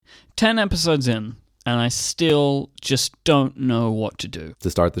10 episodes in, and I still just don't know what to do.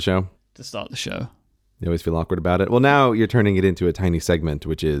 To start the show? To start the show. You always feel awkward about it? Well, now you're turning it into a tiny segment,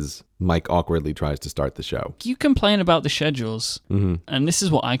 which is Mike awkwardly tries to start the show. You complain about the schedules, and this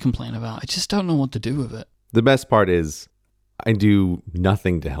is what I complain about. I just don't know what to do with it. The best part is I do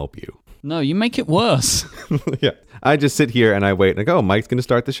nothing to help you. No, you make it worse. Yeah. I just sit here and I wait and I go, oh, Mike's going to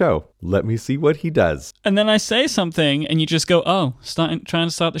start the show. Let me see what he does. And then I say something and you just go, oh, trying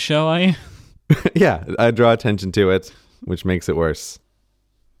to start the show, are you? Yeah, I draw attention to it, which makes it worse.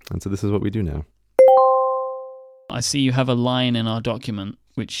 And so this is what we do now. I see you have a line in our document,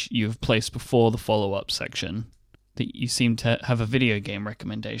 which you've placed before the follow-up section, that you seem to have a video game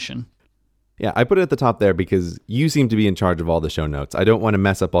recommendation. Yeah, I put it at the top there because you seem to be in charge of all the show notes. I don't want to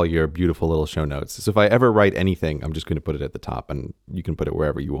mess up all your beautiful little show notes. So if I ever write anything, I'm just going to put it at the top and you can put it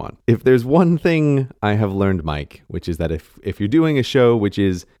wherever you want. If there's one thing I have learned, Mike, which is that if you're doing a show which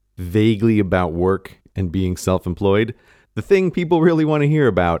is vaguely about work and being self-employed, the thing people really want to hear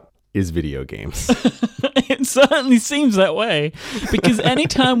about is video games. It certainly seems that way, because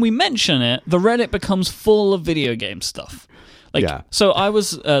anytime we mention it, the Reddit becomes full of video game stuff. So I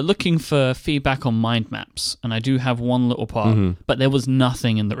was looking for feedback on mind maps, and I do have one little part, but there was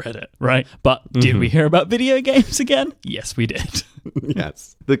nothing in the Reddit, right? But did we hear about video games again? Yes, we did.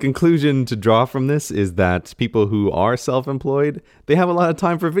 Yes. The conclusion to draw from this is that people who are self-employed, they have a lot of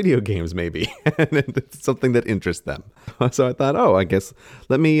time for video games, maybe, and it's something that interests them. So I thought, I guess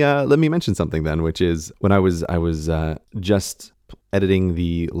let me mention something then, which is when I was just editing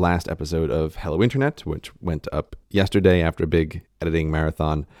the last episode of Hello Internet, which went up yesterday after a big editing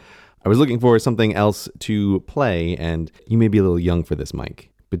marathon. I was looking for something else to play, and you may be a little young for this, Mike,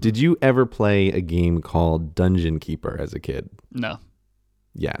 but did you ever play a game called Dungeon Keeper as a kid? No.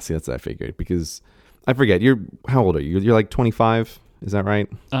 Yeah, see, that's what I figured, because I forget, how old are you? You're like 25, is that right?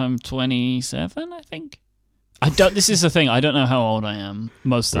 I'm 27, I think. This is the thing, I don't know how old I am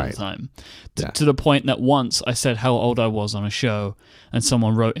most of the time. To the point that once I said how old I was on a show, and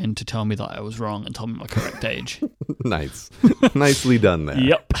someone wrote in to tell me that I was wrong and told me my correct age. Nice. Nicely done there.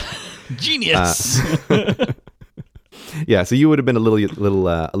 Yep. Genius. Yeah, so you would have been a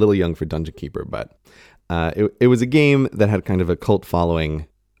little young for Dungeon Keeper, but it was a game that had kind of a cult following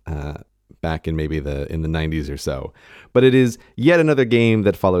back in maybe in the 90s or so. But it is yet another game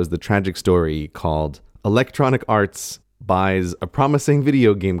that follows the tragic story called Electronic Arts buys a promising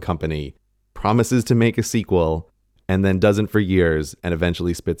video game company, promises to make a sequel, and then doesn't for years, and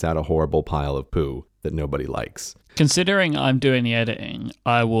eventually spits out a horrible pile of poo that nobody likes. Considering I'm doing the editing,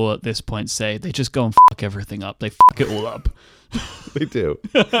 I will at this point say they just go and fuck everything up. They fuck it all up. They do.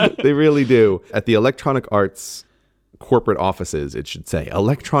 They really do. At the Electronic Arts corporate offices, it should say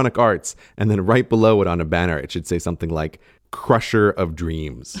Electronic Arts, and then right below it on a banner, it should say something like Crusher of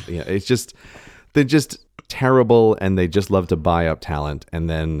Dreams. Yeah, they're just terrible, and they just love to buy up talent and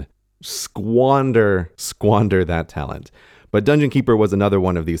then squander that talent. But Dungeon Keeper was another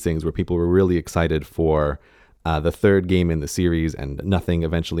one of these things where people were really excited for the third game in the series, and nothing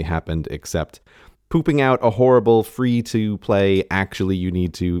eventually happened except pooping out a horrible free-to-play, actually you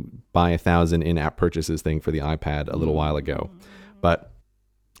need to buy 1,000 in-app purchases thing for the iPad a little while ago. But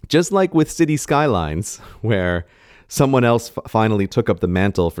just like with City Skylines, where someone else finally took up the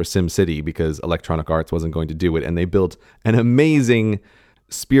mantle for SimCity because Electronic Arts wasn't going to do it, and they built an amazing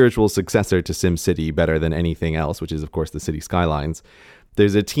spiritual successor to SimCity, better than anything else, which is, of course, the City Skylines.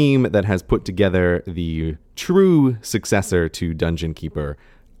 There's a team that has put together the true successor to Dungeon Keeper,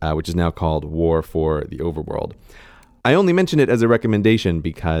 which is now called War for the Overworld. I only mention it as a recommendation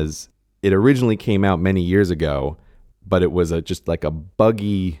because it originally came out many years ago, but it was just like a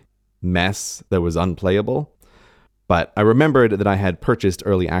buggy mess that was unplayable. But I remembered that I had purchased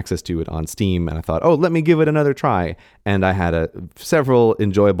early access to it on Steam, and I thought, let me give it another try. And I had several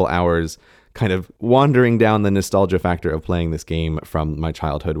enjoyable hours kind of wandering down the nostalgia factor of playing this game from my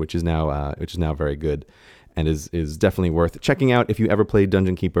childhood, which is now very good, and is definitely worth checking out if you ever played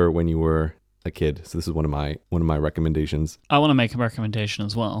Dungeon Keeper when you were a kid. So this is one of my recommendations. I want to make a recommendation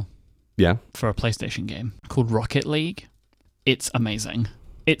as well. Yeah? For a PlayStation game called Rocket League. It's amazing.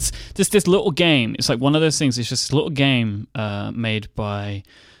 It's just this little game. It's like one of those things. It's just a little game made by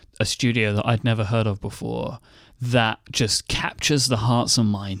a studio that I'd never heard of before that just captures the hearts and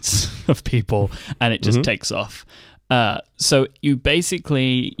minds of people, and it just takes off. So you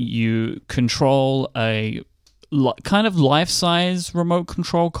control a kind of life-size remote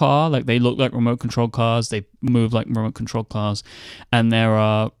control car. Like they look like remote control cars. They move like remote control cars, and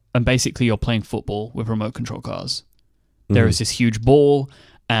basically you're playing football with remote control cars. There is this huge ball,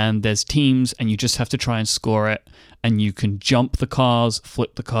 and there's teams, and you just have to try and score it. And you can jump the cars,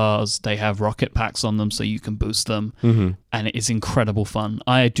 flip the cars. They have rocket packs on them so you can boost them. Mm-hmm. And it is incredible fun.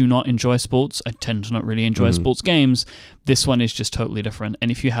 I do not enjoy sports. I tend to not really enjoy sports games. This one is just totally different.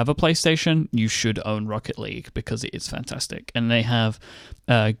 And if you have a PlayStation, you should own Rocket League because it is fantastic. And they have,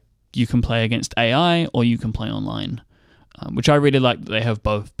 you can play against AI or you can play online. Which I really like that they have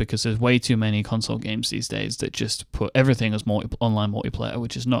both, because there's way too many console games these days that just put everything as online multiplayer,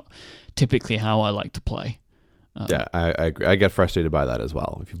 which is not typically how I like to play. Yeah, I get frustrated by that as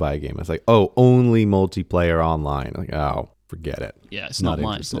well. If you buy a game, it's like, oh, only multiplayer online. Like, oh, forget it. Yeah, it's not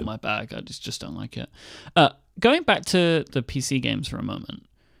my bag. I just don't like it. Going back to the PC games for a moment,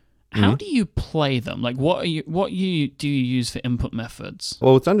 how do you play them? Like, do you use for input methods?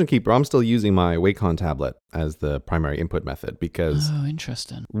 Well, with Dungeon Keeper, I'm still using my Wacom tablet as the primary input method because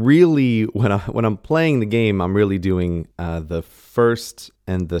interesting. Really, when I'm playing the game, I'm really doing the first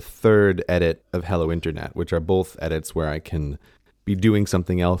and the third edit of Hello Internet, which are both edits where I can be doing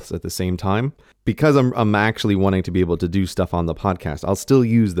something else at the same time. Because I'm actually wanting to be able to do stuff on the podcast, I'll still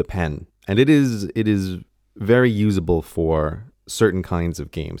use the pen, and it is very usable for certain kinds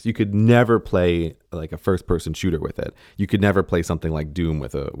of games. You could never play like a first-person shooter with it. You could never play something like Doom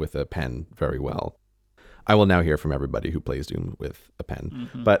with a pen very well. I will now hear from everybody who plays Doom with a pen.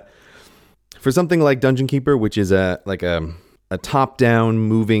 But for something like Dungeon Keeper, which is a top-down,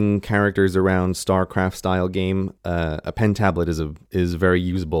 moving characters around StarCraft-style game, a pen tablet is a very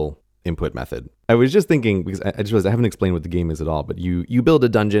usable input method. I was just thinking, because I just realized I haven't explained what the game is at all, but you build a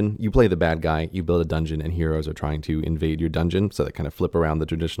dungeon, you play the bad guy, you build a dungeon, and heroes are trying to invade your dungeon, so they kind of flip around the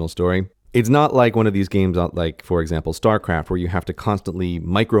traditional story. It's not like one of these games like, for example, StarCraft, where you have to constantly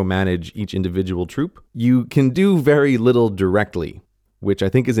micromanage each individual troop. You can do very little directly, which I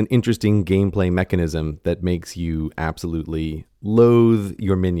think is an interesting gameplay mechanism that makes you absolutely loathe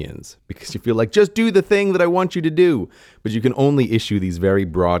your minions, because you feel like, just do the thing that I want you to do. But you can only issue these very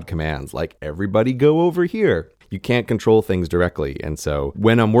broad commands, like everybody go over here. You can't control things directly. And so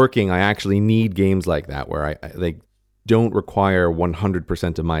when I'm working, I actually need games like that where they don't require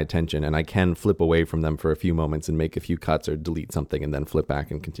 100% of my attention, and I can flip away from them for a few moments and make a few cuts or delete something and then flip back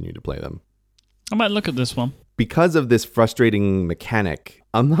and continue to play them. I might look at this one. Because of this frustrating mechanic,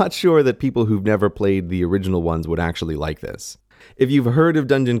 I'm not sure that people who've never played the original ones would actually like this. If you've heard of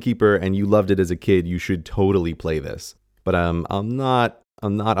Dungeon Keeper and you loved it as a kid, you should totally play this. But I'm not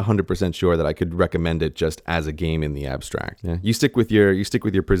 100% sure that I could recommend it just as a game in the abstract. Yeah, you stick with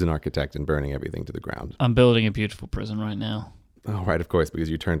your prison architect and burning everything to the ground. I'm building a beautiful prison right now. Oh, right, of course, because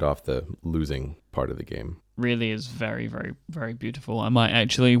you turned off the losing part of the game. Really is very, very, very beautiful. I might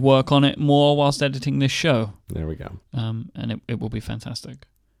actually work on it more whilst editing this show. There we go. And it will be fantastic.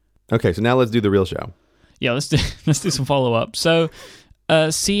 Okay, so now let's do the real show. Yeah, let's do some follow-up. So,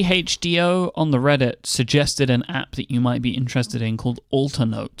 CHDO on the Reddit suggested an app that you might be interested in called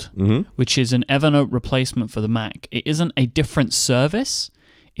Alternote, which is an Evernote replacement for the Mac. It isn't a different service.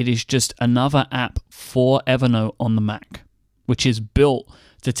 It is just another app for Evernote on the Mac, which is built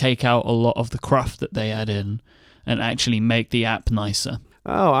to take out a lot of the cruft that they add in and actually make the app nicer.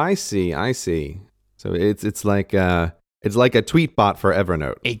 Oh, I see. So it's like a tweet bot for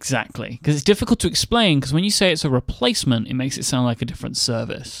Evernote. Exactly, because it's difficult to explain, because when you say it's a replacement, it makes it sound like a different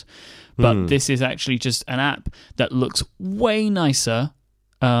service. But this is actually just an app that looks way nicer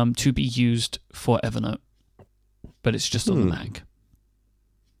to be used for Evernote. But it's just on the Mac.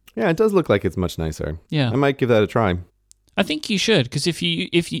 Yeah, it does look like it's much nicer. Yeah. I might give that a try. I think you should, because if you,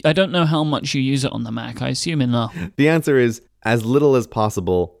 I don't know how much you use it on the Mac. I assume enough. The answer is as little as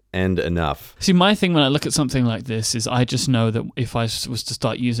possible and enough. See, my thing when I look at something like this is I just know that if I was to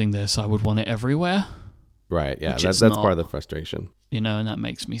start using this, I would want it everywhere. Right, yeah, that's part of the frustration. And that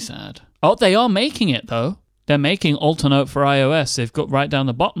makes me sad. Oh, they are making it, though. They're making Alternote for iOS. They've got right down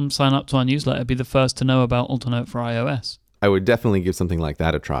the bottom, sign up to our newsletter, be the first to know about Alternote for iOS. I would definitely give something like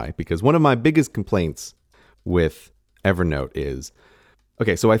that a try, because one of my biggest complaints with Evernote is,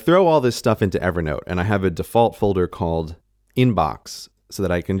 okay, so I throw all this stuff into Evernote, and I have a default folder called Inbox, so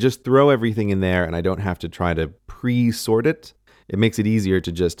that I can just throw everything in there and I don't have to try to pre-sort it. It makes it easier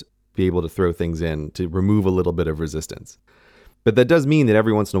to just be able to throw things in to remove a little bit of resistance. But that does mean that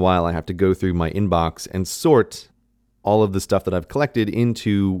every once in a while I have to go through my inbox and sort all of the stuff that I've collected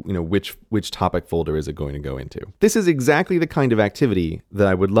into, which topic folder is it going to go into. This is exactly the kind of activity that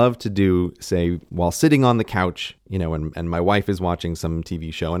I would love to do, say, while sitting on the couch, and my wife is watching some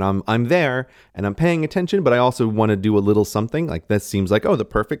TV show, and I'm there and I'm paying attention, but I also want to do a little something. Like, that seems like, the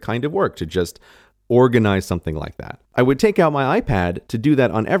perfect kind of work to just organize something like that. I would take out my iPad to do that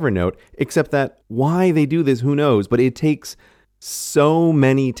on Evernote, except that why they do this, who knows, but it takes so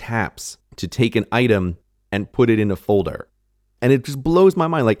many taps to take an item and put it in a folder. And it just blows my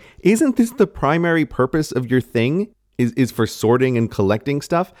mind. Like, isn't this the primary purpose of your thing? Is for sorting and collecting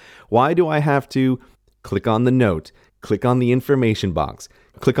stuff? Why do I have to click on the note, click on the information box,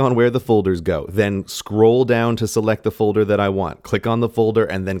 click on where the folders go, then scroll down to select the folder that I want, click on the folder,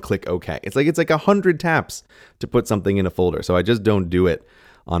 and then click OK? It's like 100 taps to put something in a folder. So I just don't do it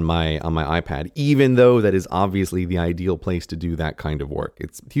on my iPad, even though that is obviously the ideal place to do that kind of work.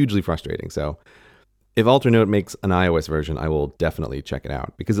 It's hugely frustrating. So if Alternote makes an iOS version, I will definitely check it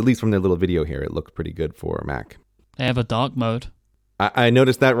out, because at least from their little video here, it looks pretty good for Mac. They have a dark mode. I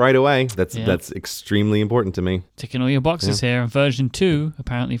noticed that right away. That's extremely important to me. Ticking all your boxes here. And version 2,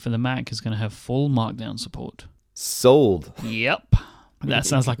 apparently for the Mac, is going to have full Markdown support. Sold. Yep. That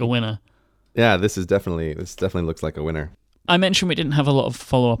sounds like a winner. Yeah, this definitely looks like a winner. I mentioned we didn't have a lot of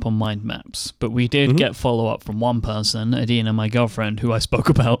follow-up on mind maps, but we did get follow-up from one person, Adina, my girlfriend, who I spoke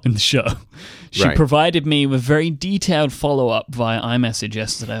about in the show. She provided me with very detailed follow-up via iMessage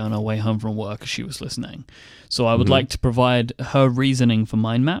yesterday on her way home from work as she was listening. So I would like to provide her reasoning for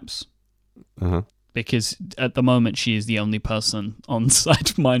mind maps, because at the moment she is the only person on site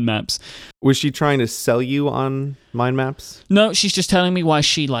for mind maps. Was she trying to sell you on mind maps? No, she's just telling me why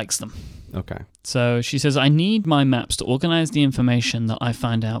she likes them. Okay. So she says, I need mind maps to organize the information that I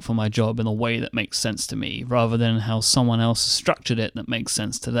find out for my job in a way that makes sense to me, rather than how someone else has structured it that makes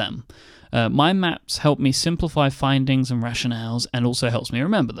sense to them. Mind maps help me simplify findings and rationales, and also helps me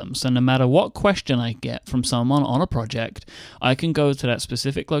remember them. So no matter what question I get from someone on a project, I can go to that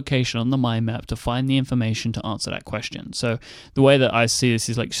specific location on the mind map to find the information to answer that question. So the way that I see this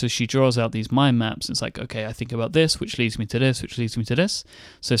is like, so she draws out these mind maps. It's like, okay, I think about this, which leads me to this, which leads me to this.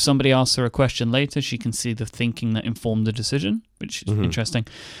 So if somebody asks her a question later, she can see the thinking that informed the decision, which is interesting.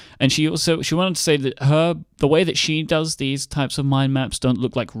 And she wanted to say that the way that she does these types of mind maps don't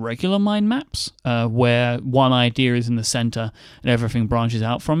look like regular mind maps, where one idea is in the center and everything branches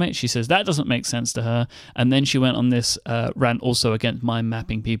out from it. She says that doesn't make sense to her. And then she went on this rant also against mind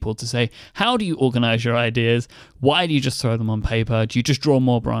mapping people to say, how do you organize your ideas? Why do you just throw them on paper? Do you just draw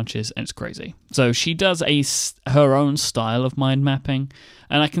more branches? And it's crazy. So she does her own style of mind mapping.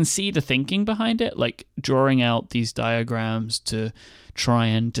 And I can see the thinking behind it, like drawing out these diagrams to try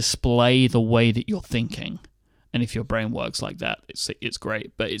and display the way that you're thinking. And if your brain works like that, it's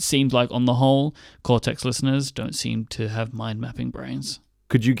great. But it seems like on the whole, Cortex listeners don't seem to have mind mapping brains.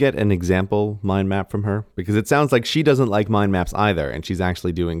 Could you get an example mind map from her? Because it sounds like she doesn't like mind maps either, and she's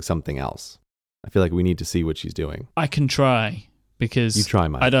actually doing something else. I feel like we need to see what she's doing. I can try, because you try,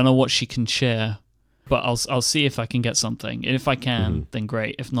 Mike. I don't know what she can share. But I'll see if I can get something. And if I can, then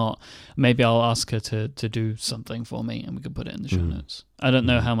great. If not, maybe I'll ask her to do something for me, and we can put it in the show notes. I don't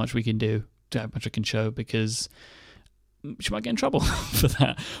know how much we can do, how much I can show, because she might get in trouble for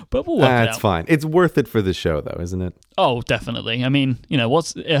that. But we'll work it out. That's fine. It's worth it for the show, though, isn't it? Oh, definitely. I mean,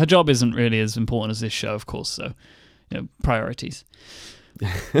 her job isn't really as important as this show, of course. So, priorities.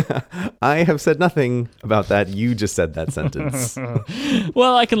 I have said nothing about that. You just said that sentence.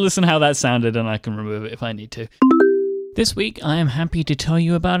 Well, I can listen how that sounded, and I can remove it if I need to. This week, I am happy to tell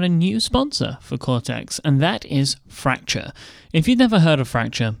you about a new sponsor for Cortex, and that is Fracture. If you've never heard of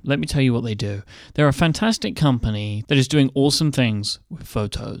Fracture, let me tell you what they do. They're a fantastic company that is doing awesome things with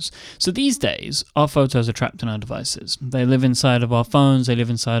photos. So these days, our photos are trapped in our devices. They live inside of our phones, they live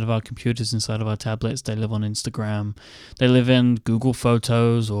inside of our computers, inside of our tablets, they live on Instagram, they live in Google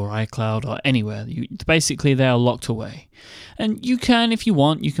Photos or iCloud or anywhere. Basically, they are locked away. And you can, if you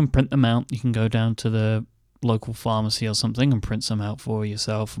want, you can print them out. You can go down to the local pharmacy or something and print some out for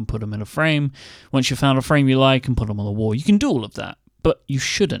yourself and put them in a frame. Once you've found a frame you like, and put them on the wall. You can do all of that, but you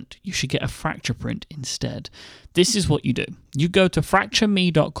shouldn't. You should get a Fracture print instead. This is what you do. You go to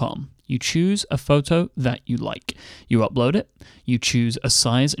fractureme.com. You choose a photo that you like. You upload it. You choose a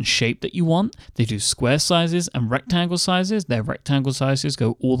size and shape that you want. They do square sizes and rectangle sizes. Their rectangle sizes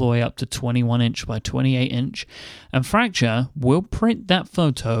go all the way up to 21 inch by 28 inch. And Fracture will print that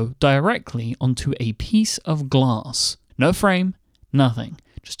photo directly onto a piece of glass. No frame, nothing.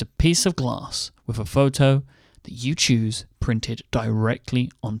 Just a piece of glass with a photo that you choose printed directly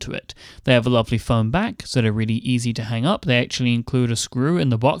onto it. They have a lovely foam back, so they're really easy to hang up. They actually include a screw in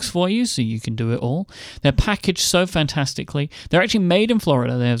the box for you, so you can do it all. They're packaged so fantastically. They're actually made in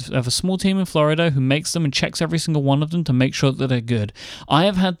Florida. They have a small team in Florida who makes them and checks every single one of them to make sure that they're good. I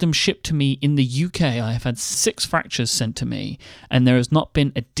have had them shipped to me in the UK. I have had 6 Fractures sent to me, and there has not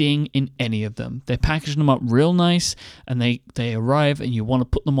been a ding in any of them. They package them up real nice, and they arrive, and you want to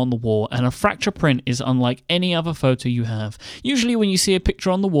put them on the wall. And a Fracture print is unlike any other photo you have. have. Usually when you see a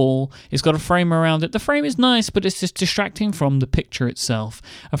picture on the wall, it's got a frame around it. The frame is nice, but it's just distracting from the picture itself.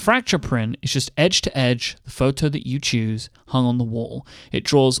 A fracture print is just edge to edge, the photo that you choose hung on the wall. It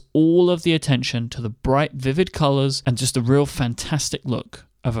draws all of the attention to the bright, vivid colors and just a real fantastic look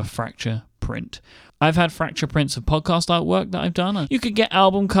of a fracture print. I've had fracture prints of podcast artwork that I've done. You could get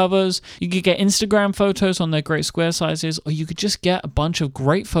album covers, you could get Instagram photos on their great square sizes, or you could just get a bunch of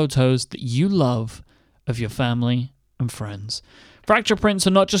great photos that you love of your family and friends. Fracture prints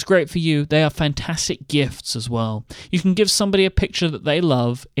are not just great for you, they are fantastic gifts as well. You can give somebody a picture that they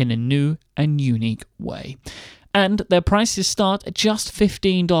love in a new and unique way. And their prices start at just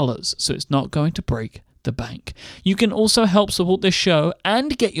 $15, so it's not going to break the bank. You can also help support this show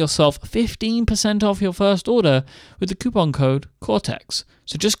and get yourself 15% off your first order with the coupon code Cortex.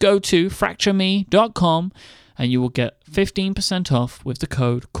 So just go to fractureme.com and you will get 15% off with the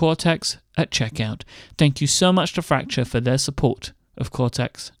code Cortex at checkout. Thank you so much to Fracture for their support of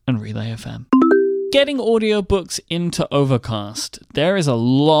Cortex and Relay FM. Getting audiobooks into Overcast. There is a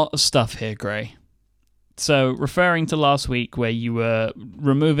lot of stuff here, Gray. So referring to last week where you were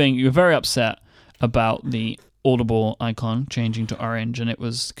very upset about the Audible icon changing to orange, and it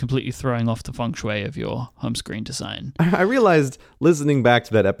was completely throwing off the feng shui of your home screen design. I realized listening back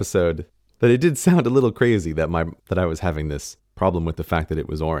to that episode that it did sound a little crazy that I was having this problem with the fact that it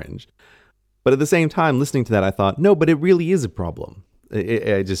was orange. But at the same time, listening to that, I thought, no, but it really is a problem.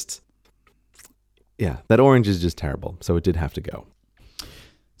 That orange is just terrible. So it did have to go.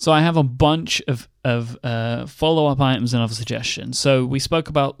 So I have a bunch of follow-up items and other suggestions. So we spoke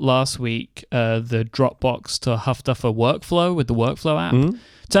about last week the Dropbox to Huffduffer workflow with the workflow app. Mm-hmm.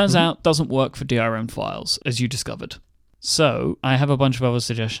 Turns out doesn't work for DRM files, as you discovered. So I have a bunch of other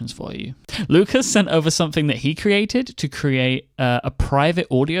suggestions for you. Lucas sent over something that he created to create a private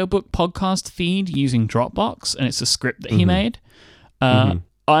audiobook podcast feed using Dropbox, and it's a script that he made.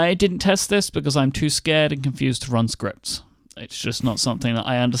 I didn't test this because I'm too scared and confused to run scripts. It's just not something that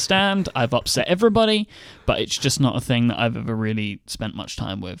I understand. I've upset everybody, but it's just not a thing that I've ever really spent much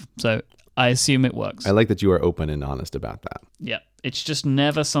time with. So I assume it works. I like that you are open and honest about that. Yeah, it's just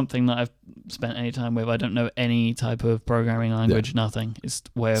never something that I've spent any time with. I don't know any type of programming language, nothing. It's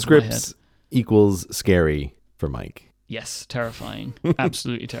way over my head. Scripts equals scary for Mike. Yes, terrifying.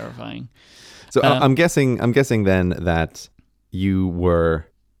 Absolutely terrifying. So I'm guessing then that you were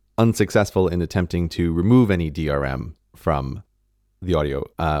unsuccessful in attempting to remove any DRM from the audio,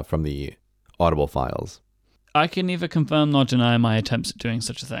 from the Audible files. I can neither confirm nor deny my attempts at doing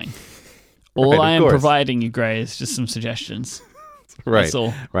such a thing. All I am providing you, Gray, is just some suggestions. Right. That's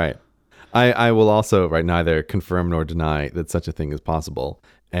all. Right. I will also neither confirm nor deny that such a thing is possible,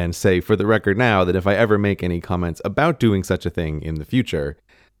 and say for the record now that if I ever make any comments about doing such a thing in the future,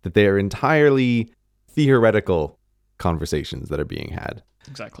 that they are entirely theoretical conversations that are being had.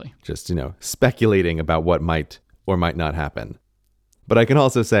 Exactly. Just, speculating about what might or might not happen. But I can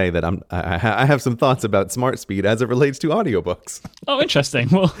also say that I have some thoughts about Smart Speed as it relates to audiobooks. Oh, interesting.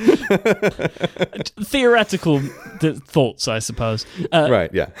 Well, theoretical thoughts, I suppose. Right,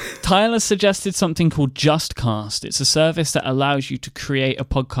 yeah. Tyler suggested something called JustCast. It's a service that allows you to create a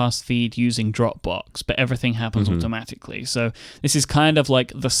podcast feed using Dropbox, but everything happens automatically. So this is kind of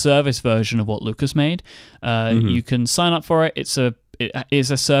like the service version of what Lucas made. You can sign up for it. It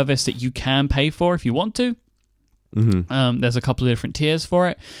is a service that you can pay for if you want to. There's a couple of different tiers for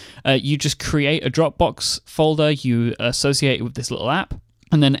it. You just create a Dropbox folder, you associate it with this little app,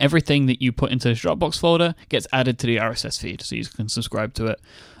 and then everything that you put into this Dropbox folder gets added to the RSS feed, so you can subscribe to it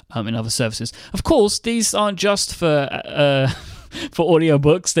in other services. Of course, these aren't just for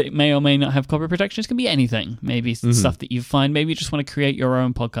audiobooks that may or may not have copyright protections. It can be anything. Maybe stuff that you find. Maybe you just want to create your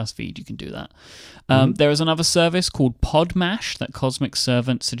own podcast feed. You can do that. There is another service called Podmash that Cosmic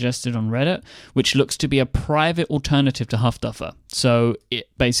Servant suggested on Reddit, which looks to be a private alternative to Huffduffer. So it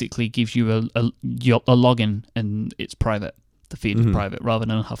basically gives you a login and it's private. The feed is private rather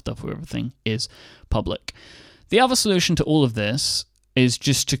than a Huffduffer where everything is public. The other solution to all of this is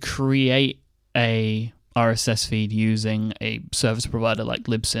just to create a RSS feed using a service provider like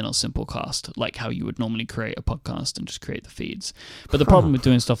Libsyn or Simplecast, like how you would normally create a podcast and just create the feeds. But the problem with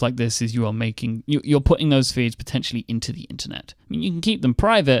doing stuff like this is you're putting those feeds potentially into the internet. I mean, you can keep them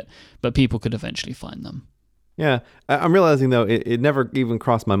private, but people could eventually find them. Yeah, I'm realizing though it never even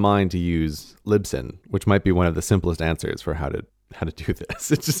crossed my mind to use Libsyn, which might be one of the simplest answers for how to do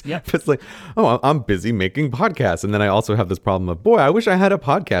this. It's just, It's like, oh, I'm busy making podcasts. And then I also have this problem of, boy, I wish I had a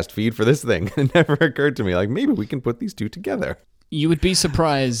podcast feed for this thing. It never occurred to me, like, maybe we can put these two together. You would be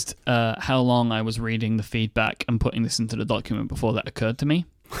surprised how long I was reading the feedback and putting this into the document before that occurred to me.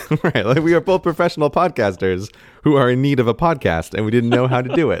 Right. Like we are both professional podcasters who are in need of a podcast and we didn't know how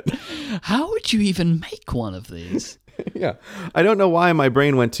to do it. How would you even make one of these? Yeah. I don't know why my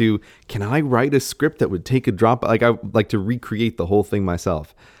brain went to, can I write a script that would take a drop? Like I would like to recreate the whole thing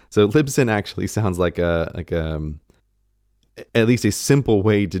myself. So Libsyn actually sounds like at least a simple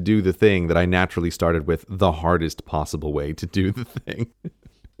way to do the thing that I naturally started with the hardest possible way to do the thing.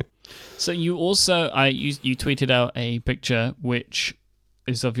 So you also, you tweeted out a picture which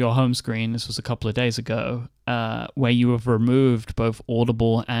is of your home screen. This was a couple of days ago, where you have removed both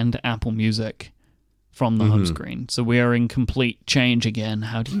Audible and Apple Music from the home screen. So we are in complete change again.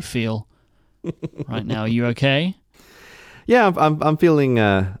 How do you feel right now? Are you okay? Yeah, I'm feeling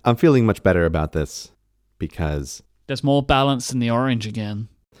much better about this because there's more balance in the orange again.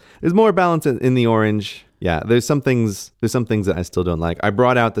 There's more balance in the orange. Yeah, there's some things that I still don't like. I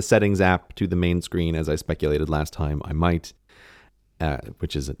brought out the settings app to the main screen as I speculated last time I might,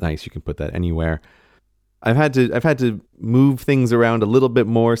 which is nice. You can put that anywhere. I've had to move things around a little bit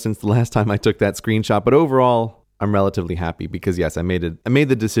more since the last time I took that screenshot, but overall I'm relatively happy because yes, I made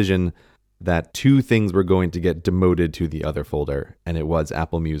the decision that two things were going to get demoted to the other folder, and it was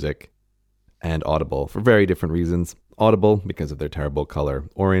Apple Music and Audible for very different reasons. Audible because of their terrible color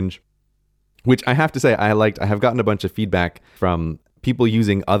orange, which I have to say I liked. I have gotten a bunch of feedback from people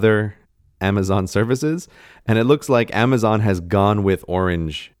using other Amazon services, and it looks like Amazon has gone with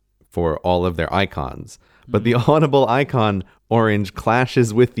orange for all of their icons. But the Audible icon orange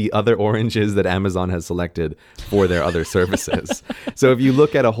clashes with the other oranges that Amazon has selected for their other services. So if you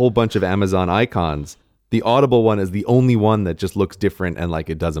look at a whole bunch of Amazon icons, the Audible one is the only one that just looks different and like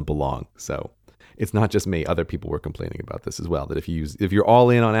it doesn't belong. So it's not just me. Other people were complaining about this as well, that if you're all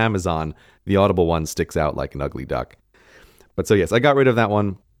in on Amazon, the Audible one sticks out like an ugly duck. But so yes, I got rid of that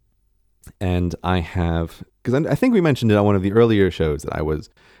one. And I have, because I think we mentioned it on one of the earlier shows that I was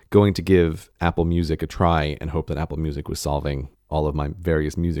going to give Apple Music a try and hope that Apple Music was solving all of my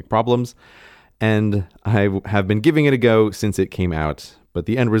various music problems. And I have been giving it a go since it came out. But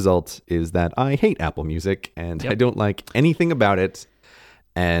the end result is that I hate Apple Music and I don't like anything about it.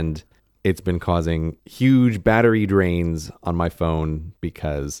 And it's been causing huge battery drains on my phone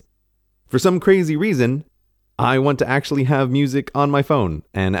because for some crazy reason, I want to actually have music on my phone,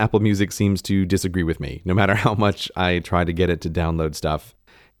 and Apple Music seems to disagree with me. No matter how much I try to get it to download stuff,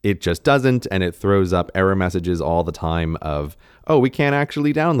 it just doesn't, and it throws up error messages all the time of, oh, we can't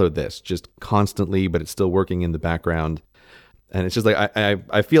actually download this, just constantly, but it's still working in the background. And it's just like,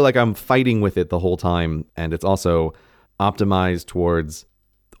 I feel like I'm fighting with it the whole time, and it's also optimized towards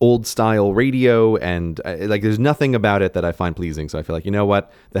old style radio, and like there's nothing about it that I find pleasing. So I feel like, you know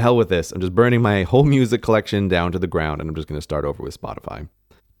what, the hell with this. I'm just burning my whole music collection down to the ground, and I'm just going to start over with Spotify.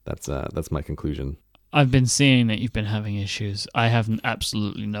 That's my conclusion. I've been seeing that you've been having issues. I have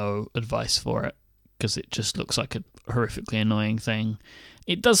absolutely no advice for it because it just looks like a horrifically annoying thing.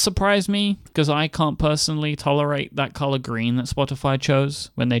 It does surprise me because I can't personally tolerate that color green that Spotify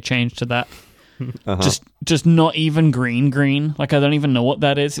chose when they changed to that. Just not even green. Like I don't even know what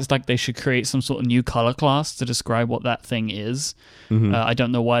that is. It's like they should create some sort of new color class to describe what that thing is. I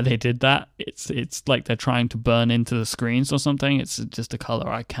don't know why they did that. It's like they're trying to burn into the screens or something. It's just a color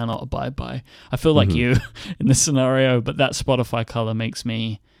I cannot abide by. I feel like you in this scenario, but that Spotify color makes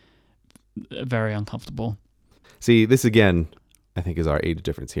me very uncomfortable. See, this again, I think is our age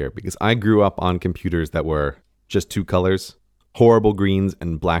difference here, because I grew up on computers that were just two colors, horrible greens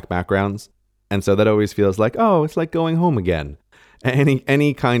and black backgrounds. And so that always feels like, oh, it's like going home again.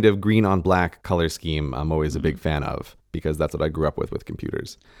 Any kind of green on black color scheme, I'm always a big fan of, because that's what I grew up with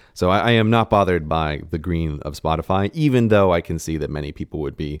computers. So I am not bothered by the green of Spotify, even though I can see that many people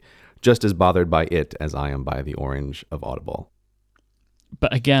would be just as bothered by it as I am by the orange of Audible.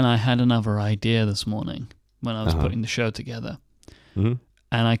 But again, I had another idea this morning when I was putting the show together. And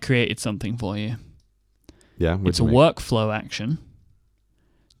I created something for you. Yeah, it's a workflow action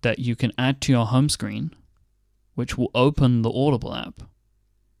that you can add to your home screen, which will open the Audible app,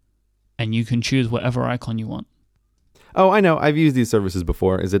 and you can choose whatever icon you want. Oh, I know. I've used these services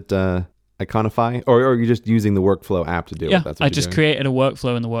before. Is it Iconify? Or are you just using the workflow app to do it? Yeah, I just created a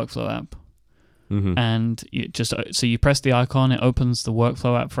workflow in the workflow app. And you press the icon, it opens the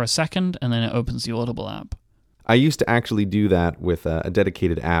workflow app for a second, and then it opens the Audible app. I used to actually do that with a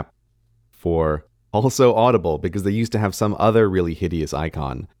dedicated app for also Audible, because they used to have some other really hideous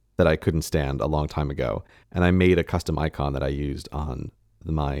icon that I couldn't stand a long time ago. And I made a custom icon that I used on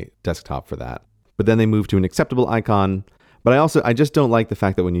my desktop for that. But then they moved to an acceptable icon. But I just don't like the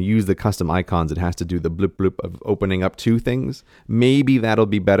fact that when you use the custom icons, it has to do the blip blip of opening up two things. Maybe that'll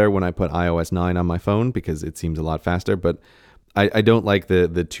be better when I put iOS 9 on my phone, because it seems a lot faster. But I don't like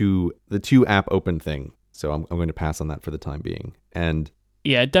the two app open thing. So I'm going to pass on that for the time being. And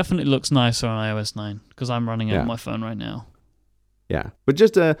yeah, it definitely looks nicer on iOS 9 because I'm running it Yeah. on my phone right now. yeah, but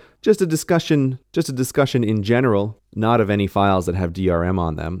just a discussion in general, not of any files that have DRM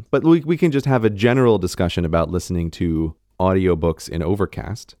on them. But we can just have a general discussion about listening to audiobooks in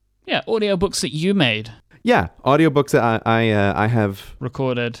Overcast. Yeah, audiobooks that you made, Yeah, audiobooks that I have.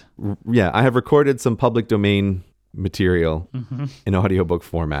 recorded. Yeah, I have recorded some public domain material in audiobook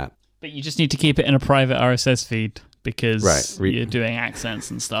format. But you just need to keep it in a private RSS feed because Right. you're doing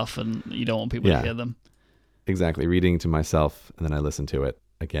accents and stuff and you don't want people Yeah. to hear them. Exactly, reading to myself, and then I listen to it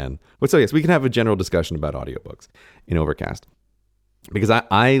again. But so yes, we can have a general discussion about audiobooks in Overcast. Because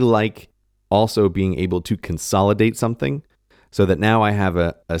I like also being able to consolidate something so that now I have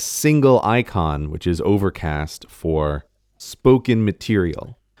a single icon, which is Overcast for spoken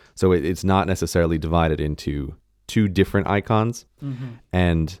material. So it's not necessarily divided into two different icons.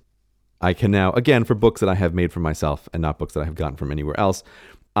 And I can now, again, for books that I have made for myself and not books that I have gotten from anywhere else,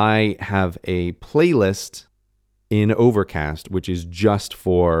 I have a playlist in Overcast, which is just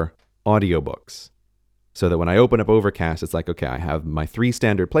for audiobooks. So that when I open up Overcast, it's like, okay, I have my 3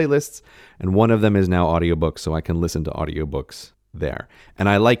 standard playlists, and one of them is now audiobooks, so I can listen to audiobooks there. And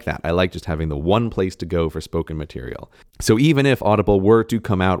I like that. I like just having the one place to go for spoken material. So even if Audible were to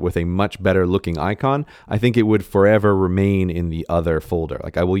come out with a much better looking icon, I think it would forever remain in the other folder.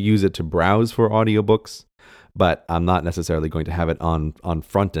 Like I will use it to browse for audiobooks, but I'm not necessarily going to have it on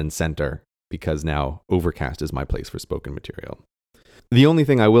front and center because now Overcast is my place for spoken material. The only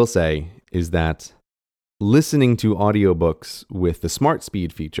thing I will say is that listening to audiobooks with the Smart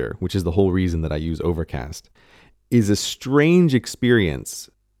Speed feature, which is the whole reason that I use Overcast, is a strange experience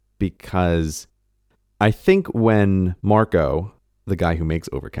because I think when Marco, the guy who makes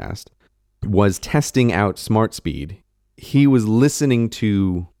Overcast, was testing out Smart Speed, he was listening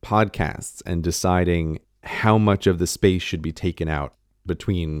to podcasts and deciding how much of the space should be taken out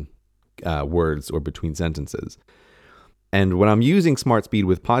between words or between sentences. And when I'm using Smart Speed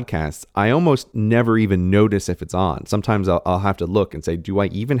with podcasts, I almost never even notice if it's on. Sometimes I'll have to look and say, do I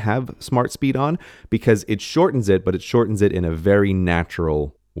even have Smart Speed on? Because it shortens it, but it shortens it in a very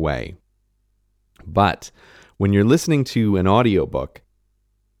natural way. But when you're listening to an audiobook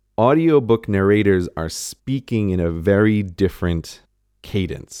narrators are speaking in a very different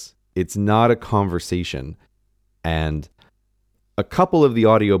cadence. It's not a conversation. And a couple of the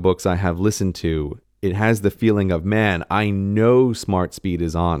audiobooks I have listened to, it has the feeling of, man, I know Smart Speed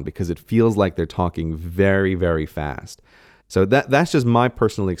is on because it feels like they're talking very, very fast. So that's just my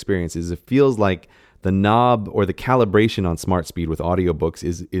personal experience. Is it feels like the knob or the calibration on Smart Speed with audiobooks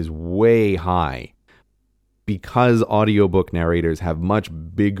is way high because audiobook narrators have much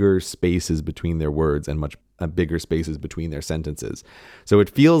bigger spaces between their words and much bigger spaces between their sentences. So it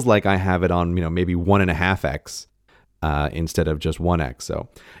feels like I have it on, maybe 1.5x. Instead of just 1x. So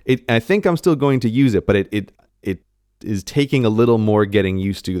I think I'm still going to use it, but it is taking a little more getting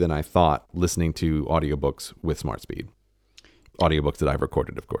used to than I thought listening to audiobooks with Smart Speed. Audiobooks that I've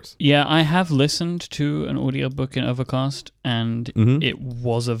recorded, of course. Yeah, I have listened to an audiobook in Overcast, and it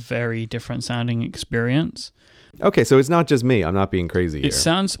was a very different sounding experience. Okay, so it's not just me. I'm not being crazy here. It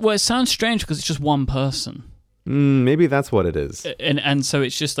sounds strange because it's just one person. Maybe that's what it is. And so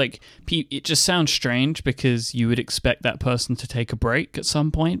it's just like, it just sounds strange because you would expect that person to take a break at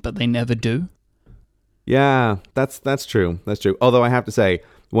some point, but they never do. Yeah, that's true. That's true. Although I have to say,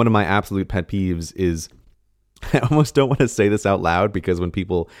 one of my absolute pet peeves is, I almost don't want to say this out loud because when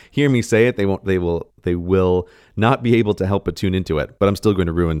people hear me say it, they will not be able to help but tune into it. But I'm still going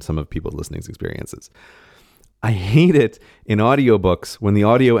to ruin some of people's listening experiences. I hate it in audiobooks when the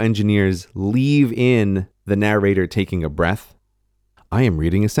audio engineers leave in the narrator taking a breath. I am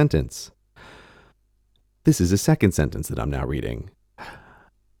reading a sentence. This is a second sentence that I'm now reading.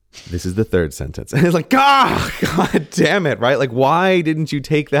 This is the third sentence. And it's like, God damn it, right? Like, why didn't you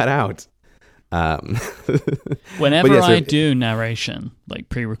take that out? Whenever I do narration, like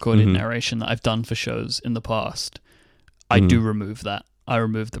pre-recorded narration that I've done for shows in the past, I do remove that. I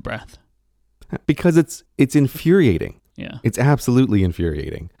remove the breath. Because it's infuriating. Yeah. It's absolutely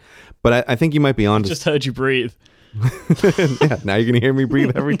infuriating. But I think you might be on to... Just heard you breathe. Yeah, now you're going to hear me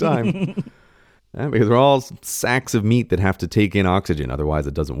breathe every time. Yeah, because we're all sacks of meat that have to take in oxygen. Otherwise,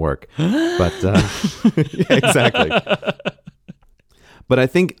 it doesn't work. But yeah, exactly. But I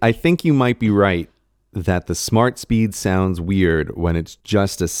think you might be right that the Smart Speed sounds weird when it's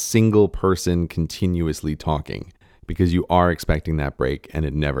just a single person continuously talking because you are expecting that break and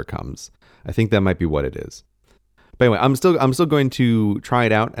it never comes. I think that might be what it is. But anyway, I'm still going to try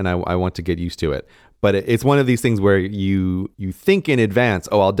it out and I want to get used to it. But it's one of these things where you think in advance,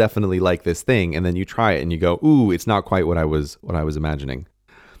 oh, I'll definitely like this thing, and then you try it and you go, ooh, it's not quite what I was imagining.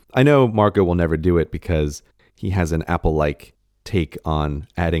 I know Marco will never do it because he has an Apple-like take on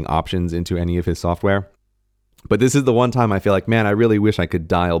adding options into any of his software. But this is the one time I feel like, man, I really wish I could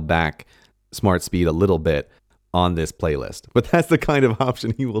dial back Smart Speed a little bit on this playlist. But that's the kind of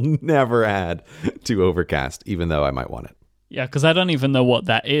option he will never add to Overcast, even though I might want it. Yeah, because I don't even know what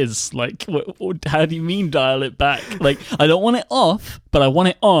that is. Like, how do you mean dial it back? Like, I don't want it off, but I want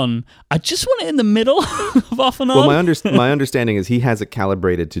it on. I just want it in the middle of off and on. Well, my understanding is he has it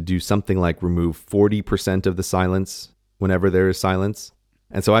calibrated to do something like remove 40% of the silence whenever there is silence.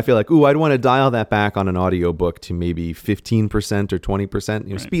 And so I feel like, ooh, I'd want to dial that back on an audiobook to maybe 15% or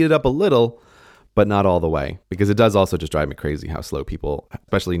 20%. Right. Speed it up a little, but not all the way. Because it does also just drive me crazy how slow people,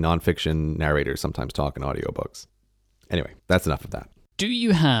 especially nonfiction narrators, sometimes talk in audiobooks. Anyway, that's enough of that. Do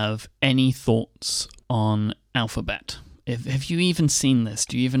you have any thoughts on Alphabet? Have you even seen this?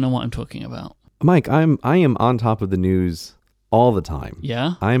 Do you even know what I'm talking about? Mike, I am on top of the news all the time.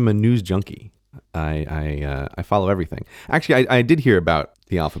 Yeah? I'm a news junkie. I follow everything. Actually, I did hear about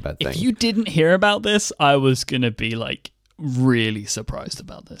the Alphabet thing. If you didn't hear about this, I was going to be like really surprised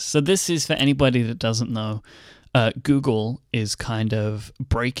about this. So this is, for anybody that doesn't know, Google is kind of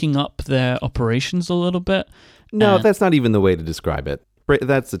breaking up their operations a little bit. No, that's not even the way to describe it.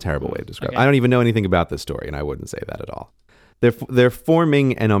 That's a terrible way to describe it. I don't even know anything about this story, and I wouldn't say that at all. They're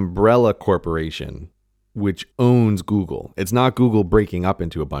forming an umbrella corporation which owns Google. It's not Google breaking up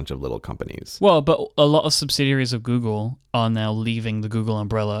into a bunch of little companies. Well, but a lot of subsidiaries of Google are now leaving the Google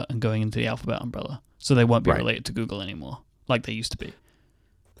umbrella and going into the Alphabet umbrella. So they won't be related to Google anymore, like they used to be.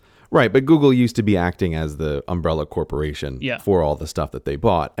 Right, but Google used to be acting as the umbrella corporation for all the stuff that they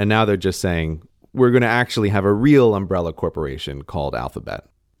bought. And now they're just saying, we're going to actually have a real umbrella corporation called Alphabet.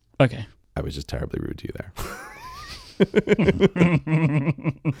 Okay. I was just terribly rude to you there.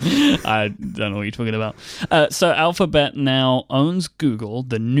 I don't know what you're talking about. So Alphabet now owns Google,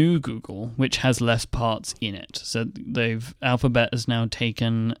 the new Google, which has less parts in it. So Alphabet has now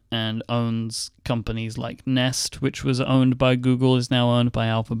taken and owns companies like Nest, which was owned by Google, is now owned by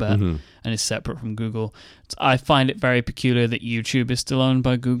Alphabet and is separate from Google. I find it very peculiar that YouTube is still owned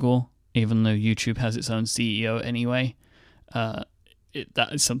by Google, even though YouTube has its own CEO anyway. That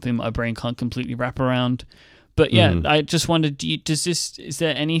is something my brain can't completely wrap around. But yeah, I just wondered, is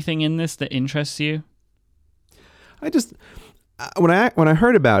there anything in this that interests you? When I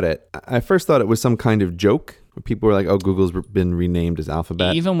heard about it, I first thought it was some kind of joke. People were like, oh, Google's been renamed as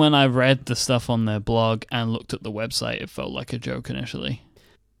Alphabet. Even when I read the stuff on their blog and looked at the website, it felt like a joke initially.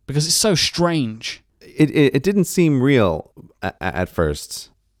 Because it's so strange. It didn't seem real at first.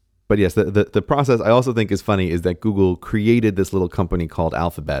 But yes, the process I also think is funny is that Google created this little company called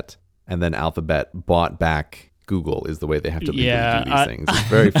Alphabet, and then Alphabet bought back Google is the way they have to legally do these things. It's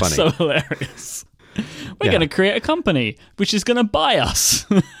very funny. So hilarious. We're going to create a company which is going to buy us.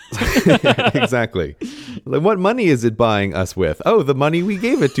 Exactly. Like, what money is it buying us with? Oh, the money we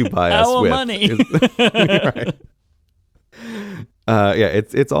gave it to buy us with. Our money.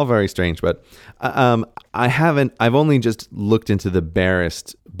 Right. It's all very strange, but I've only just looked into the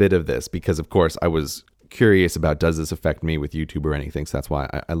barest bit of this because, of course, I was curious about, does this affect me with YouTube or anything? So that's why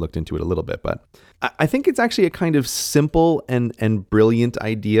I looked into it a little bit. But I think it's actually a kind of simple and brilliant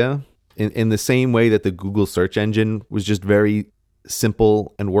idea in the same way that the Google search engine was just very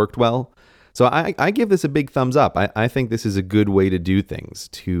simple and worked well. So I give this a big thumbs up. I think this is a good way to do things,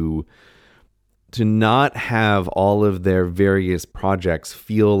 to not have all of their various projects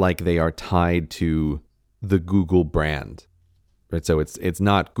feel like they are tied to the Google brand. Right? So it's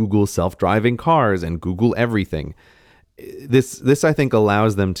not Google self-driving cars and Google everything. This I think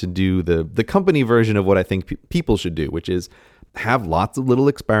allows them to do the company version of what I think people should do, which is have lots of little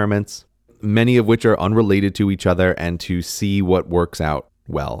experiments, many of which are unrelated to each other, and to see what works out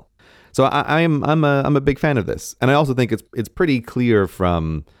well. So I'm a big fan of this, and I also think it's pretty clear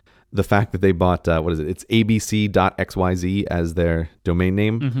from the fact that they bought it's abc.xyz as their domain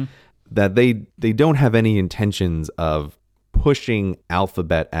name, that they don't have any intentions of pushing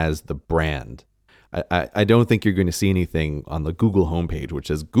Alphabet as the brand. I don't think you're going to see anything on the Google homepage which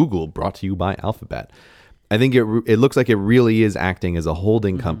says Google brought to you by Alphabet. I think it looks like it really is acting as a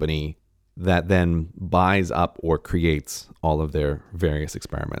holding company that then buys up or creates all of their various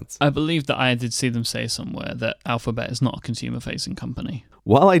experiments. I believe that I did see them say somewhere that Alphabet is not a consumer-facing company.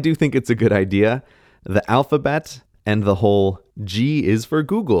 While I do think it's a good idea, the Alphabet and the whole G is for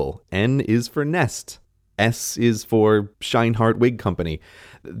Google, N is for Nest, S is for Scheinhart Wig Company.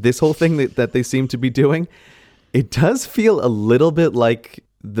 This whole thing that they seem to be doing, it does feel a little bit like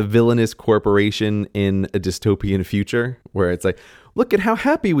the villainous corporation in a dystopian future where it's like, look at how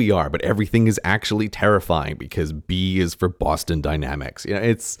happy we are, but everything is actually terrifying because B is for Boston Dynamics. You know,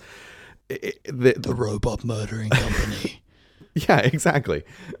 it's the robot murdering company. Yeah, exactly.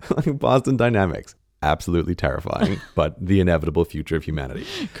 Like Boston Dynamics. Absolutely terrifying, but the inevitable future of humanity.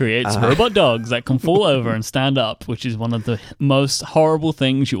 Creates robot dogs that can fall over and stand up, which is one of the most horrible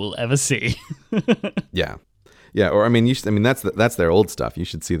things you will ever see. Yeah. Or I mean, that's their old stuff. You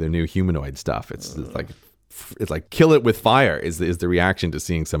should see their new humanoid stuff. It's like kill it with fire is the reaction to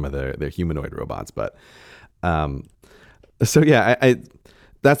seeing some of their humanoid robots. But so yeah, I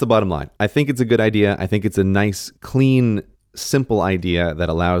that's the bottom line. I think it's a good idea. I think it's a nice, clean, simple idea that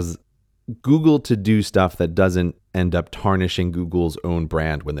allows Google to do stuff that doesn't end up tarnishing Google's own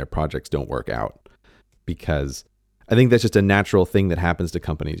brand when their projects don't work out. Because I think that's just a natural thing that happens to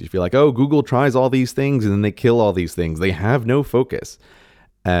companies. You feel like, oh, Google tries all these things and then they kill all these things. They have no focus.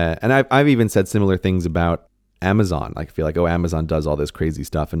 And I've even said similar things about Amazon. Like, I feel like, oh, Amazon does all this crazy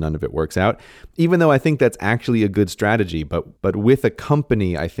stuff and none of it works out. Even though I think that's actually a good strategy. But with a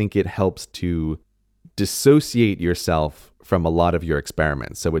company, I think it helps to dissociate yourself from a lot of your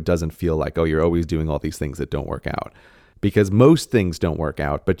experiments. So it doesn't feel like, oh, you're always doing all these things that don't work out. Because most things don't work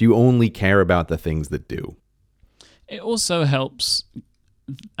out, but you only care about the things that do. It also helps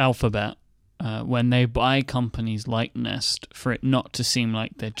Alphabet when they buy companies like Nest for it not to seem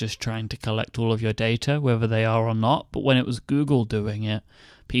like they're just trying to collect all of your data, whether they are or not. But when it was Google doing it,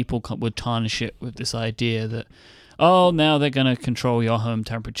 people would tarnish it with this idea that, oh, now they're going to control your home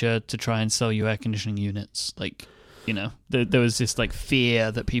temperature to try and sell you air conditioning units. Like, you know, there was this like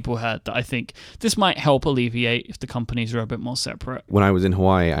fear that people had that I think this might help alleviate if the companies are a bit more separate. When I was in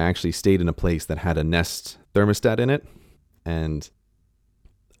Hawaii, I actually stayed in a place that had a Nest thermostat in it. And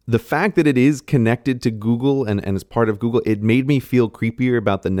the fact that it is connected to Google and is part of Google, it made me feel creepier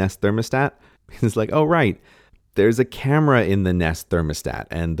about the Nest thermostat. It's like, oh, right, there's a camera in the Nest thermostat.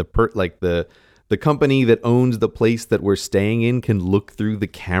 And the company that owns the place that we're staying in can look through the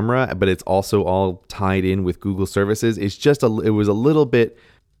camera, but it's also all tied in with Google services. It's just it was a little bit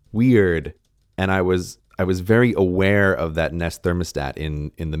weird, and I was very aware of that Nest thermostat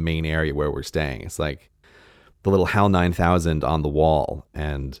in the main area where we're staying. It's like the little HAL 9000 on the wall.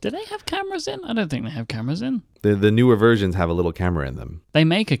 And do they have cameras in? I don't think they have cameras in. The newer versions have a little camera in them. They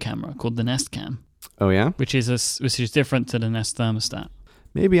make a camera called the Nest Cam. Oh yeah, which is different to the Nest thermostat.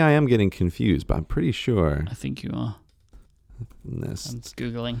 Maybe I am getting confused, but I'm pretty sure. I think you are. Nest. I'm just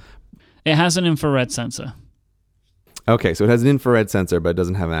Googling. It has an infrared sensor. Okay, so it has an infrared sensor, but it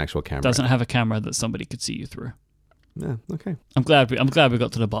doesn't have an actual camera. Doesn't have a camera that somebody could see you through. Yeah, okay. I'm glad we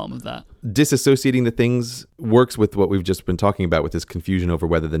got to the bottom of that. Disassociating the things works with what we've just been talking about with this confusion over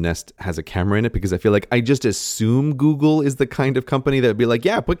whether the Nest has a camera in it, because I feel like I just assume Google is the kind of company that would be like,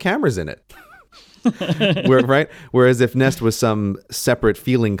 yeah, put cameras in it. Right? Whereas if Nest was some separate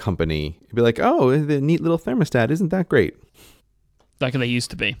feeling company, it'd be like, oh, the neat little thermostat, isn't that great? Like they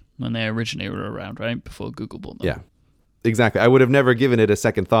used to be when they originally were around, right? Before Google bought them. Yeah, exactly. I would have never given it a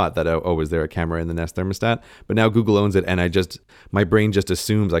second thought that, oh, is there a camera in the Nest thermostat? But now Google owns it, and my brain just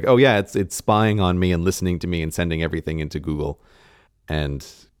assumes like, oh yeah, it's spying on me and listening to me and sending everything into Google. And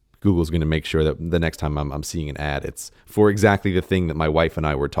Google's going to make sure that the next time I'm seeing an ad, it's for exactly the thing that my wife and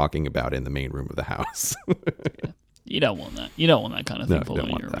I were talking about in the main room of the house. Yeah. You don't want that. You don't want that kind of thing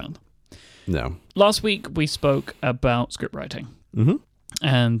following you around. No. Last week we spoke about script writing. Mm-hmm.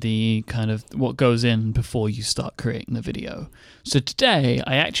 And the kind of what goes in before you start creating the video. So today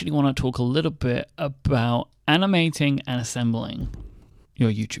I actually want to talk a little bit about animating and assembling your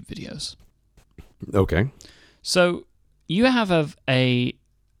YouTube videos. Okay. So you have a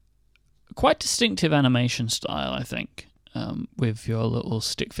quite distinctive animation style, I think, with your little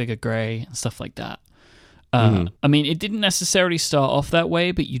stick figure gray and stuff like that. I mean, it didn't necessarily start off that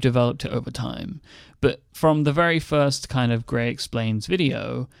way, but you developed it over time. But from the very first kind of Gray Explains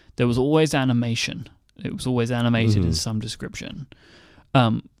video, there was always animation. It was always animated in some description.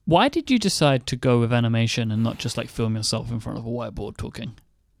 Why did you decide to go with animation and not just like film yourself in front of a whiteboard talking?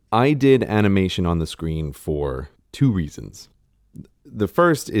 I did animation on the screen for two reasons. The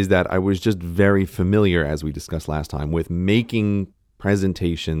first is that I was just very familiar, as we discussed last time, with making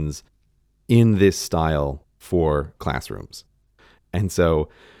presentations in this style for classrooms. And so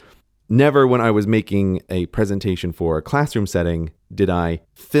never when I was making a presentation for a classroom setting did I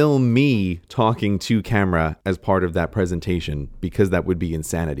film me talking to camera as part of that presentation, because that would be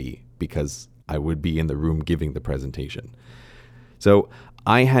insanity, because I would be in the room giving the presentation. So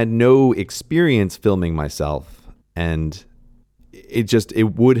I had no experience filming myself, and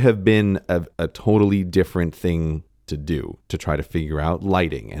it would have been a totally different thing to do to try to figure out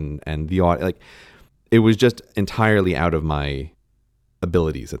lighting and the audio. Like, it was just entirely out of my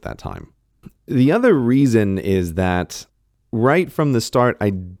abilities at that time. The other reason is that right from the start, I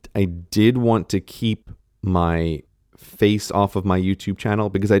did want to keep my face off of my YouTube channel,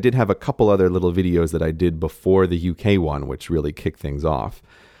 because I did have a couple other little videos that I did before the UK one, which really kicked things off.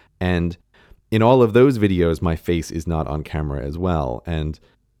 And in all of those videos, my face is not on camera as well. And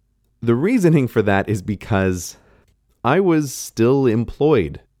the reasoning for that is because I was still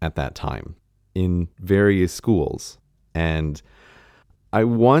employed at that time in various schools. And I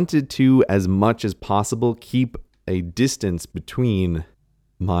wanted to, as much as possible, keep a distance between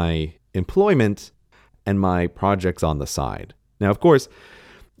my employment and my projects on the side. Now, of course,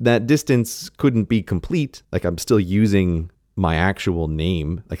 that distance couldn't be complete. Like, I'm still using my actual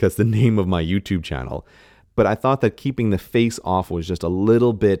name. Like, that's the name of my YouTube channel. But I thought that keeping the face off was just a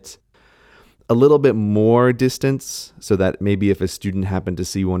little bit more distance, so that maybe if a student happened to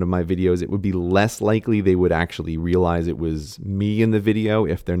see one of my videos, it would be less likely they would actually realize it was me in the video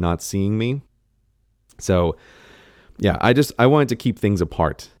if they're not seeing me. So yeah, I wanted to keep things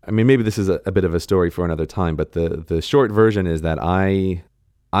apart. I mean, maybe this is a bit of a story for another time, but the short version is that I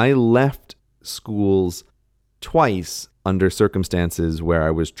left schools twice under circumstances where I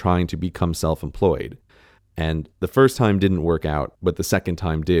was trying to become self-employed. And the first time didn't work out, but the second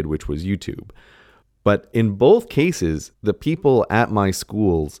time did, which was YouTube. But in both cases, the people at my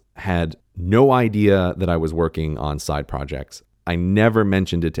schools had no idea that I was working on side projects. I never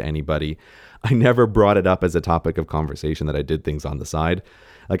mentioned it to anybody. I never brought it up as a topic of conversation that I did things on the side.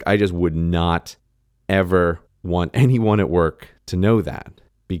 Like, I just would not ever want anyone at work to know that,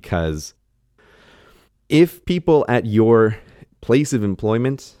 because if people at your place of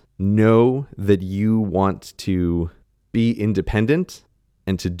employment know that you want to be independent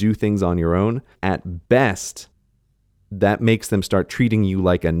and to do things on your own, at best, that makes them start treating you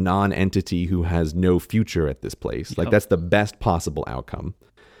like a non-entity who has no future at this place. Like, that's the best possible outcome.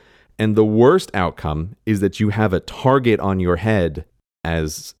 And the worst outcome is that you have a target on your head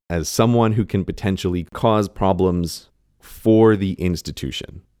as someone who can potentially cause problems for the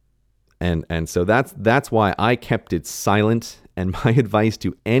institution. And so that's why I kept it silent. And my advice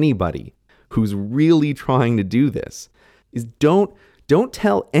to anybody who's really trying to do this is don't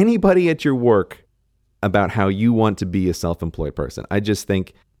tell anybody at your work about how you want to be a self-employed person. I just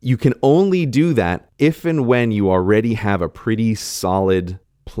think you can only do that if and when you already have a pretty solid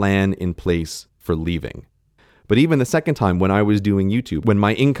plan in place for leaving. But even the second time when I was doing YouTube, when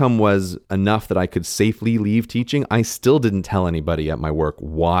my income was enough that I could safely leave teaching, I still didn't tell anybody at my work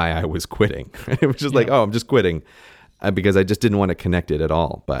why I was quitting. It was just like, oh, I'm just quitting, because I just didn't want to connect it at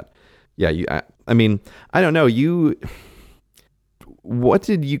all. But yeah, I mean, I don't know. What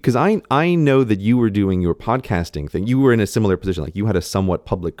did you, because I know that you were doing your podcasting thing. You were in a similar position. Like, you had a somewhat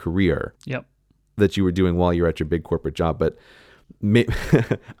public career that you were doing while you were at your big corporate job. But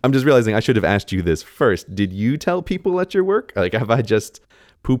I'm just realizing I should have asked you this first. Did you tell people at your work? Like, have I just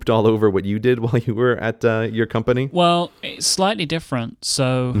pooped all over what you did while you were at your company? Well, it's slightly different.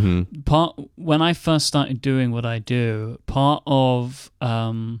 So when I first started doing what I do, part of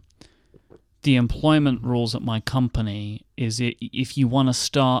the employment rules at my company is if you want to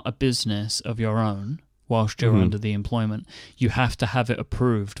start a business of your own whilst you're under the employment, you have to have it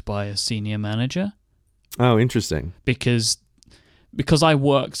approved by a senior manager. Oh, interesting. Because I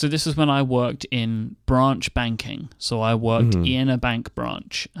worked, so this is when I worked in branch banking. So I worked in a bank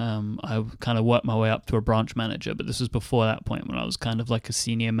branch. I kind of worked my way up to a branch manager, but this was before that point when I was kind of like a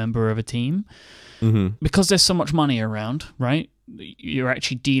senior member of a team. Because there's so much money around, right? You're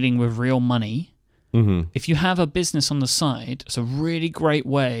actually dealing with real money. If you have a business on the side, it's a really great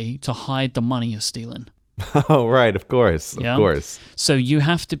way to hide the money you're stealing. Oh, right. Of course. Of course. So you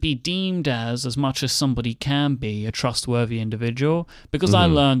have to be deemed as much as somebody can be, a trustworthy individual. Because I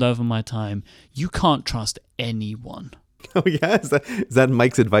learned over my time, you can't trust anyone. Oh, yeah? Is that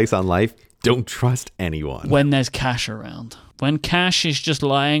Mike's advice on life? Don't trust anyone. When there's cash around. When cash is just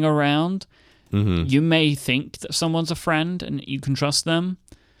lying around, you may think that someone's a friend and you can trust them.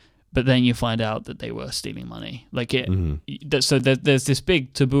 But then you find out that they were stealing money. Like so there's this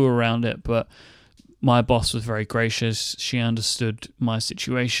big taboo around it, but my boss was very gracious. She understood my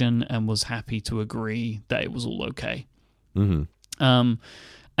situation and was happy to agree that it was all okay. And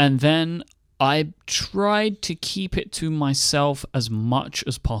then I tried to keep it to myself as much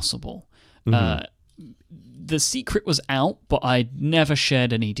as possible. The secret was out, but I never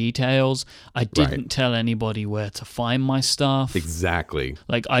shared any details. I didn't tell anybody where to find my stuff. Exactly.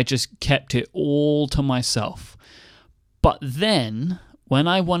 Like, I just kept it all to myself. But then, when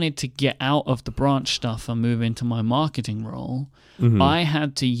I wanted to get out of the branch stuff and move into my marketing role, I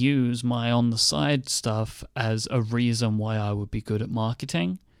had to use my on the side stuff as a reason why I would be good at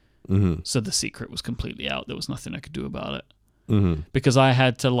marketing. So the secret was completely out. There was nothing I could do about it. Because I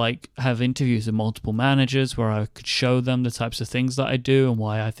had to like have interviews with multiple managers where I could show them the types of things that I do and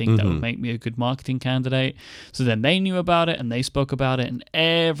why I think that would make me a good marketing candidate. So then they knew about it and they spoke about it and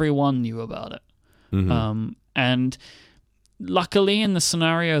everyone knew about it. And luckily in the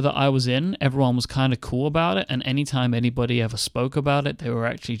scenario that I was in, everyone was kind of cool about it. And anytime anybody ever spoke about it, they were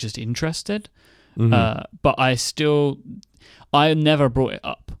actually just interested. But I never brought it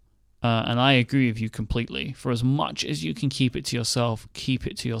up. And I agree with you completely. For as much as you can keep it to yourself, keep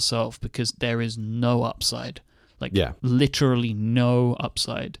it to yourself because there is no upside. Literally no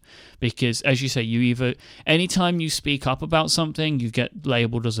upside. Because as you say, anytime you speak up about something, you get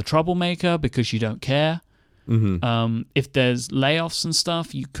labeled as a troublemaker because you don't care. If there's layoffs and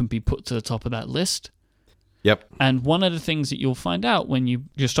stuff, you can be put to the top of that list. Yep. And one of the things that you'll find out when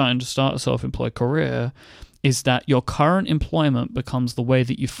you're starting to start a self-employed career is that your current employment becomes the way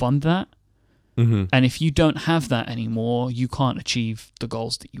that you fund that. And if you don't have that anymore, you can't achieve the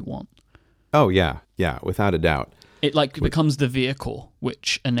goals that you want. Oh, yeah. Yeah, without a doubt. It becomes the vehicle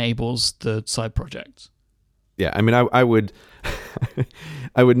which enables the side projects. Yeah, I mean, I would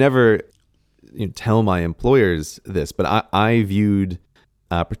I would never tell my employers this, but I viewed,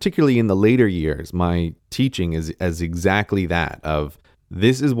 particularly in the later years, my teaching as exactly that of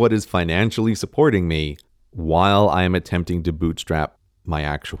this is what is financially supporting me while I am attempting to bootstrap my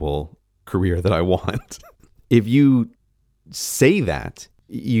actual career that I want. If you say that,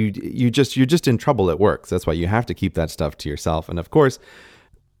 you're just in trouble at work. So that's why you have to keep that stuff to yourself. And of course,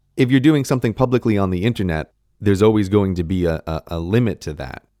 if you're doing something publicly on the internet, there's always going to be a limit to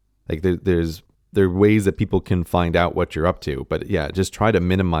that. Like there are ways that people can find out what you're up to, but yeah, just try to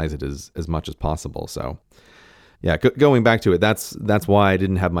minimize it as much as possible. So yeah, going back to it, that's why I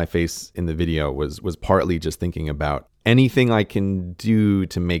didn't have my face in the video was partly just thinking about anything I can do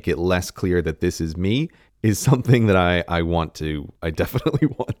to make it less clear that this is me is something that I definitely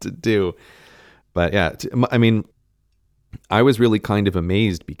want to do. But yeah, I mean, I was really kind of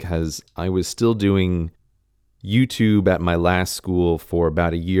amazed because I was still doing YouTube at my last school for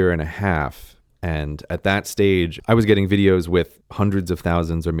about a year and a half. And at that stage, I was getting videos with hundreds of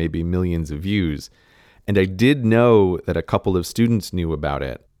thousands or maybe millions of views. And I did know that a couple of students knew about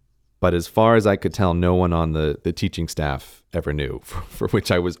it. But as far as I could tell, no one on the teaching staff ever knew, for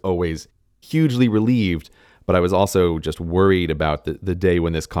which I was always hugely relieved. But I was also just worried about the day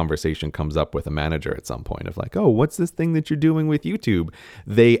when this conversation comes up with a manager at some point of like, oh, what's this thing that you're doing with YouTube?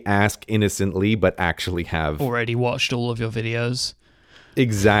 They ask innocently, but actually have already watched all of your videos.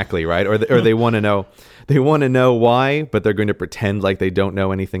 Exactly, right? Or they want to know why, but they're going to pretend like they don't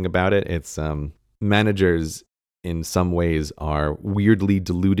know anything about it. It's managers in some ways are weirdly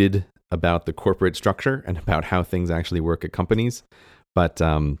deluded about the corporate structure and about how things actually work at companies. But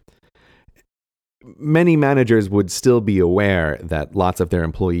many managers would still be aware that lots of their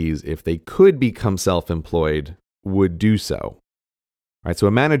employees, if they could become self-employed, would do so. Right? So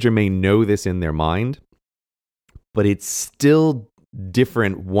a manager may know this in their mind, but it's still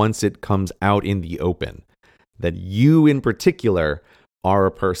different once it comes out in the open. That you in particular are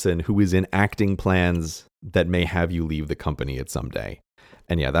a person who is enacting plans that may have you leave the company at some day.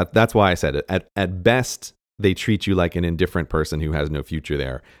 And yeah, that's why I said it. At best, they treat you like an indifferent person who has no future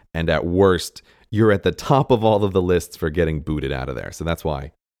there. And at worst, you're at the top of all of the lists for getting booted out of there. So that's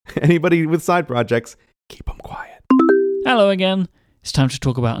why anybody with side projects, keep them quiet. Hello again. It's time to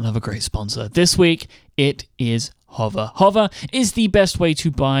talk about another great sponsor. This week, it is Hover. Hover is the best way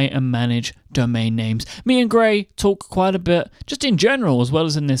to buy and manage domain names. Me and Gray talk quite a bit, just in general as well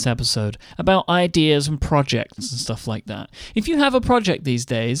as in this episode, about ideas and projects and stuff like that. If you have a project these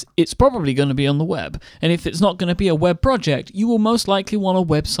days, it's probably going to be on the web. And if it's not going to be a web project, you will most likely want a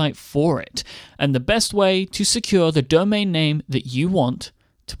website for it. And the best way to secure the domain name that you want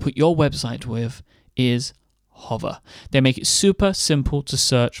to put your website with is Hover. They make it super simple to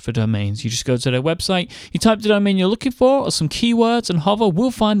search for domains. You just go to their website, you type the domain you're looking for or some keywords, and Hover will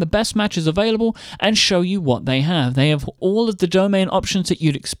find the best matches available and show you what they have. They have all of the domain options that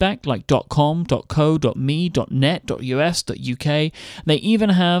you'd expect, like .com, .co, .me, .net, .us, .uk. They even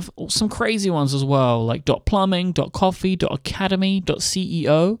have some crazy ones as well, like .plumbing, .coffee, .academy,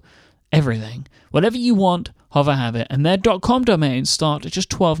 .ceo. Everything. Whatever you want, Hover have it, and their .com domains start at just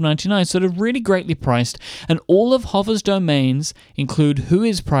 $12.99, so they're really greatly priced, and all of Hover's domains include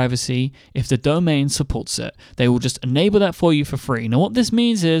Whois Privacy if the domain supports it. They will just enable that for you for free. Now, what this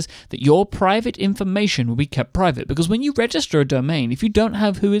means is that your private information will be kept private, because when you register a domain, if you don't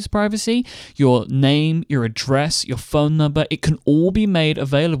have Whois Privacy, your name, your address, your phone number, it can all be made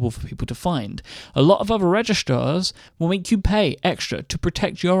available for people to find. A lot of other registrars will make you pay extra to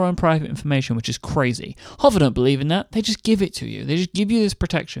protect your own private information, which is crazy. Hover don't believe in that. They just give it to you. They just give you this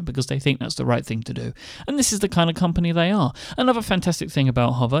protection because they think that's the right thing to do. And this is the kind of company they are. Another fantastic thing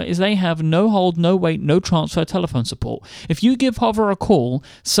about Hover is they have no hold, no wait, no transfer telephone support. If you give Hover a call,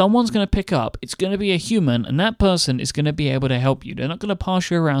 someone's going to pick up. It's going to be a human, and that person is going to be able to help you. They're not going to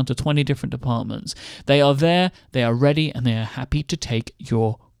pass you around to 20 different departments. They are there, they are ready, and they are happy to take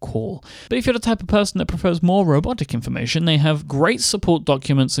your call. But if you're the type of person that prefers more robotic information, they have great support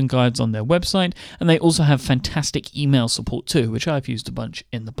documents and guides on their website, and they also have fantastic email support too, which I've used a bunch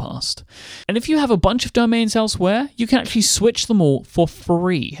in the past. And if you have a bunch of domains elsewhere, you can actually switch them all for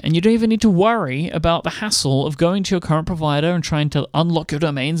free, and you don't even need to worry about the hassle of going to your current provider and trying to unlock your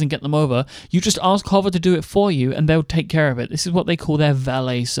domains and get them over. You just ask Hover to do it for you, and they'll take care of it. This is what they call their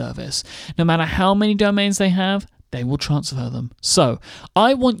valet service. No matter how many domains they have, they will transfer them. So,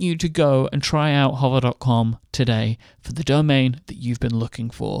 I want you to go and try out hover.com today for the domain that you've been looking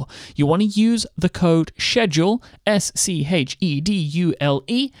for. You want to use the code SCHEDULE, SCHEDULE,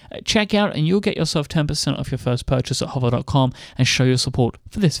 at checkout, and you'll get yourself 10% off your first purchase at hover.com and show your support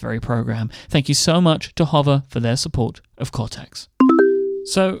for this very program. Thank you so much to Hover for their support of Cortex.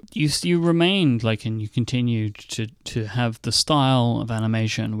 So you remained and you continued to have the style of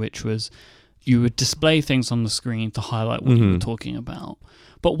animation, which was you would display things on the screen to highlight what you were talking about.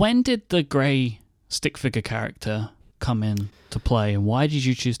 But when did the grey stick figure character come in to play, and why did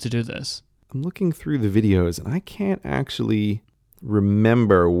you choose to do this? I'm looking through the videos, and I can't actually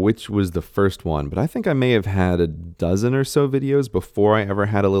remember which was the first one, but I think I may have had a dozen or so videos before I ever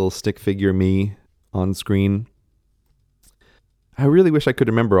had a little stick figure me on screen. I really wish I could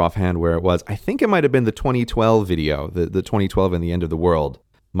remember offhand where it was. I think it might have been the 2012 video, the 2012 and the End of the World.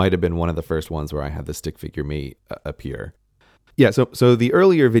 Might have been one of the first ones where I had the stick figure me appear. Yeah, so the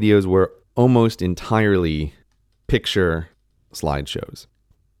earlier videos were almost entirely picture slideshows,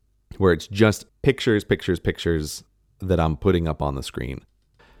 where it's just pictures that I'm putting up on the screen.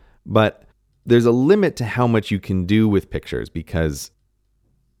 But there's a limit to how much you can do with pictures, because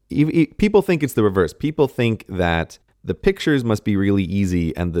people think it's the reverse. People think that the pictures must be really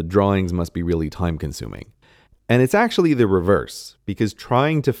easy and the drawings must be really time-consuming. And it's actually the reverse, because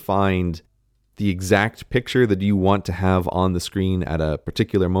trying to find the exact picture that you want to have on the screen at a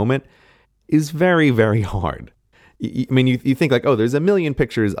particular moment is very, very hard. I mean, you think there's a million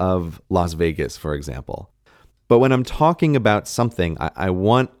pictures of Las Vegas, for example. But when I'm talking about something, I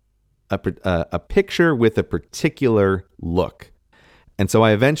want a picture with a particular look. And so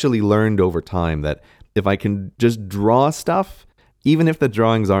I eventually learned over time that if I can just draw stuff, even if the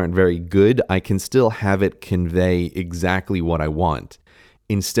drawings aren't very good, I can still have it convey exactly what I want,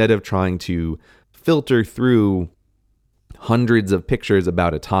 instead of trying to filter through hundreds of pictures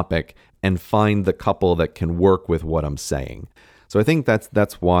about a topic and find the couple that can work with what I'm saying. So I think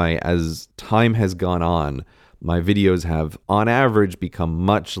that's why, as time has gone on, my videos have, on average, become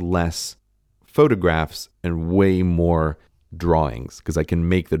much less photographs and way more drawings, because I can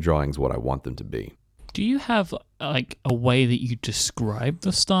make the drawings what I want them to be. Do you have a way that you describe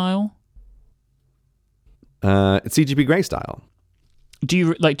the style? It's CGP Grey style. Do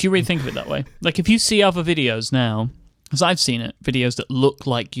you really think of it that way? Like, if you see other videos now, as I've seen it, videos that look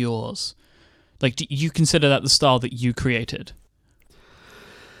like yours, do you consider that the style that you created?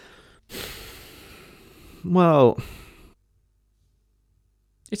 Well,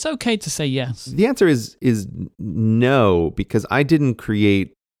 it's okay to say yes. The answer is no, because I didn't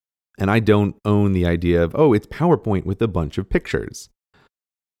create. And I don't own the idea of, it's PowerPoint with a bunch of pictures.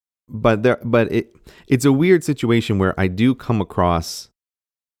 But it's a weird situation where I do come across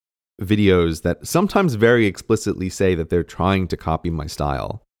videos that sometimes very explicitly say that they're trying to copy my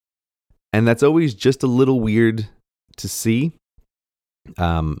style. And that's always just a little weird to see.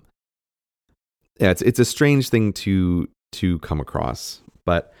 It's a strange thing to come across.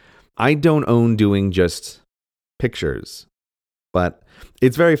 But I don't own doing just pictures. But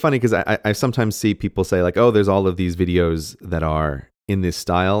it's very funny because I sometimes see people say there's all of these videos that are in this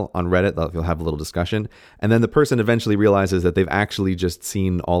style on Reddit. They'll have a little discussion. And then the person eventually realizes that they've actually just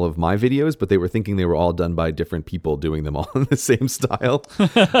seen all of my videos, but they were thinking they were all done by different people doing them all in the same style,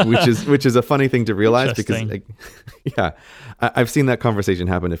 which is a funny thing to realize because, like, yeah, I've seen that conversation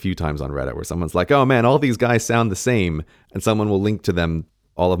happen a few times on Reddit where someone's like, oh man, all these guys sound the same. And someone will link to them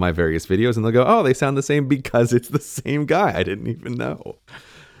all of my various videos and they'll go, oh, they sound the same because it's the same guy. I didn't even know.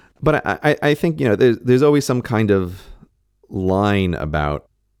 But I think, there's always some kind of line about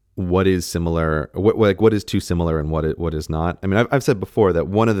what is similar, what is too similar and what is not. I mean, I've said before that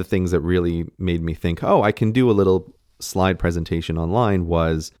one of the things that really made me think, oh, I can do a little slide presentation online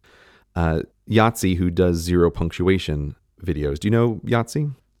was Yahtzee, who does zero punctuation videos. Do you know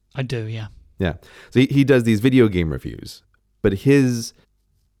Yahtzee? I do, yeah. Yeah. So he does these video game reviews, but he's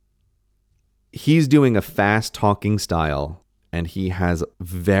doing a fast talking style. And he has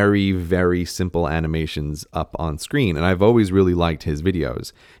very, very simple animations up on screen. And I've always really liked his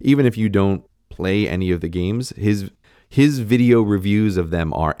videos. Even if you don't play any of the games, his video reviews of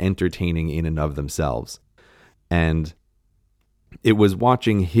them are entertaining in and of themselves. And it was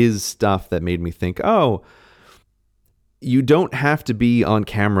watching his stuff that made me think, oh, you don't have to be on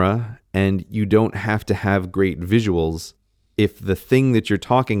camera and you don't have to have great visuals if the thing that you're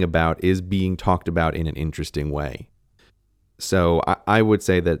talking about is being talked about in an interesting way. So I would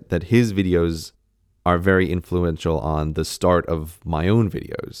say that his videos are very influential on the start of my own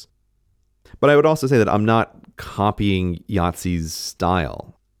videos. But I would also say that I'm not copying Yahtzee's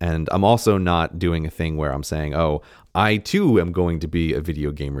style. And I'm also not doing a thing where I'm saying, oh, I too am going to be a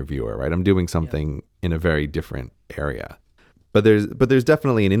video game reviewer, right? I'm doing something in a very different area. But there's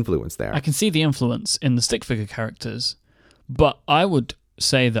definitely an influence there. I can see the influence in the stick figure characters. But I would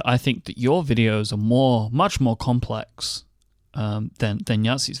say that I think that your videos are much more complex than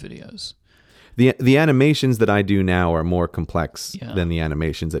Yahtzee's videos. The animations that I do now are more complex than the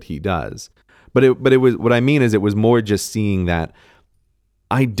animations that he does. But it was, what I mean is, it was more just seeing that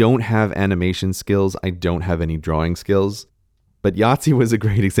I don't have animation skills. I don't have any drawing skills. But Yahtzee was a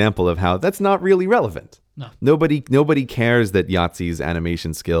great example of how that's not really relevant. No. Nobody cares that Yahtzee's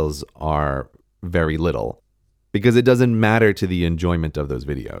animation skills are very little, because it doesn't matter to the enjoyment of those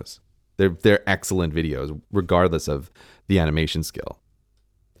videos. They're excellent videos, regardless of the animation skill.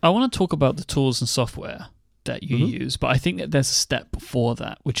 I want to talk about the tools and software that you use, but I think that there's a step before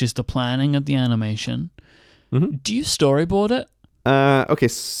that, which is the planning of the animation. Mm-hmm. Do you storyboard it? Okay,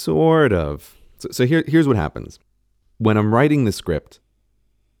 sort of. So here's what happens. When I'm writing the script,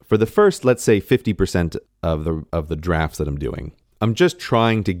 for the first, let's say 50% of the drafts that I'm doing, I'm just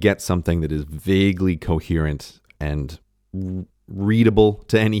trying to get something that is vaguely coherent and readable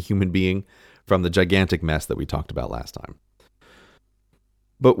to any human being from the gigantic mess that we talked about last time.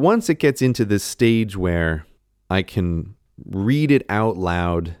 But once it gets into this stage where I can read it out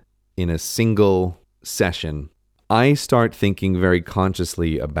loud in a single session, I start thinking very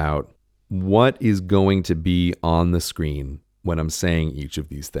consciously about what is going to be on the screen when I'm saying each of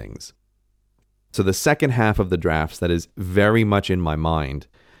these things. So the second half of the drafts, that is very much in my mind.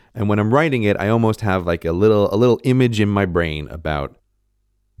 And when I'm writing it, I almost have like a little image in my brain about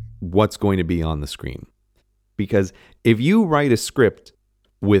what's going to be on the screen. Because if you write a script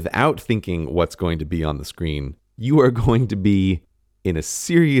without thinking what's going to be on the screen, you are going to be in a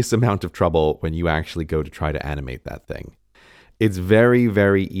serious amount of trouble when you actually go to try to animate that thing. It's very,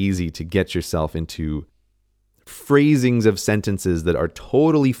 very easy to get yourself into phrasings of sentences that are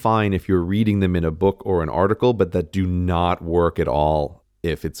totally fine if you're reading them in a book or an article, but that do not work at all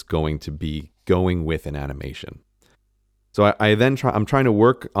if it's going to be going with an animation. So I'm trying to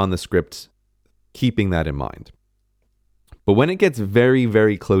work on the script, keeping that in mind. But when it gets very,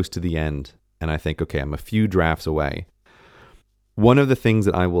 very close to the end, and I think, okay, I'm a few drafts away, one of the things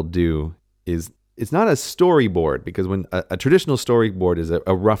that I will do is, it's not a storyboard, because when a traditional storyboard is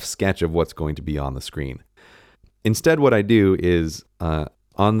a rough sketch of what's going to be on the screen. Instead, what I do is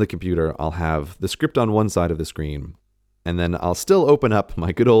on the computer, I'll have the script on one side of the screen, and then I'll still open up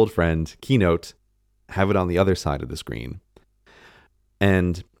my good old friend Keynote, have it on the other side of the screen.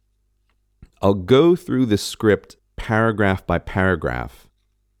 And I'll go through the script paragraph by paragraph,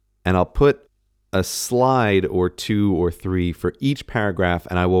 and I'll put a slide or 2 or 3 for each paragraph,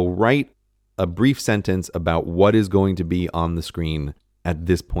 and I will write a brief sentence about what is going to be on the screen at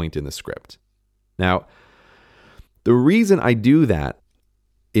this point in the script. Now, the reason I do that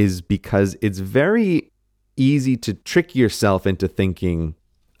is because it's very easy to trick yourself into thinking,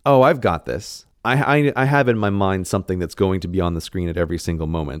 oh, I've got this. I have in my mind something that's going to be on the screen at every single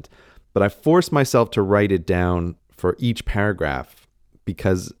moment. But I force myself to write it down for each paragraph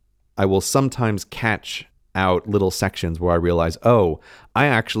because I will sometimes catch out little sections where I realize, oh, I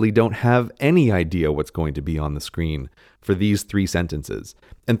actually don't have any idea what's going to be on the screen for these 3 sentences.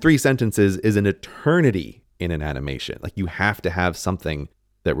 And 3 sentences is an eternity in an animation. Like, you have to have something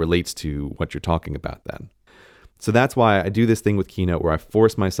that relates to what you're talking about then. So that's why I do this thing with Keynote where I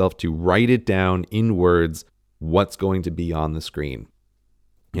force myself to write it down in words what's going to be on the screen.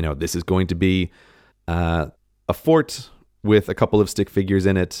 You know, this is going to be a fort with a couple of stick figures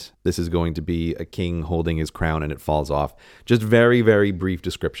in it. This is going to be a king holding his crown and it falls off. Just very, very brief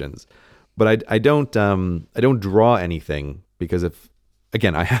descriptions. But I don't draw anything because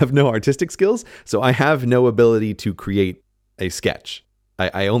again, I have no artistic skills, so I have no ability to create a sketch.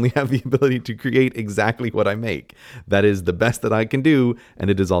 I only have the ability to create exactly what I make. That is the best that I can do,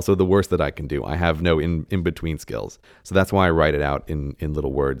 and it is also the worst that I can do. I have no in-between skills. So that's why I write it out in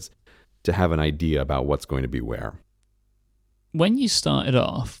little words to have an idea about what's going to be where. When you started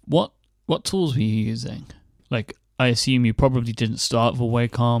off, what tools were you using? Like, I assume you probably didn't start with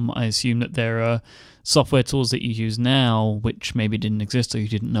Wacom. I assume that there are software tools that you use now which maybe didn't exist or you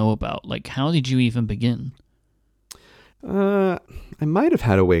didn't know about. Like, how did you even begin? I might have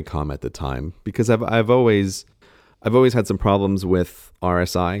had a Wacom at the time because I've always had some problems with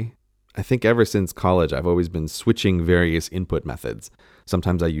RSI. I think ever since college, I've always been switching various input methods.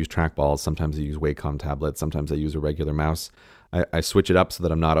 Sometimes I use trackballs, sometimes I use Wacom tablets, sometimes I use a regular mouse. I switch it up so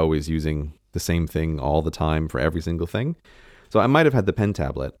that I'm not always using the same thing all the time for every single thing. So I might have had the pen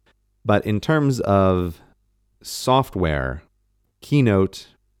tablet. But in terms of software, Keynote,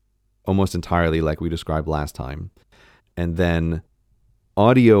 almost entirely like we described last time. And then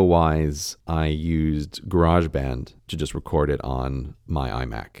audio-wise, I used GarageBand to just record it on my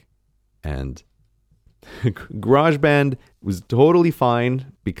iMac. And GarageBand was totally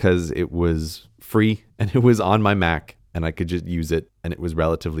fine because it was free and it was on my Mac and I could just use it and it was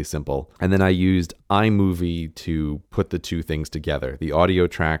relatively simple. And then I used iMovie to put the 2 things together, the audio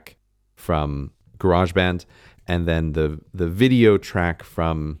track from GarageBand and then the video track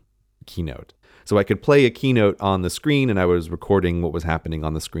from Keynote. So I could play a Keynote on the screen and I was recording what was happening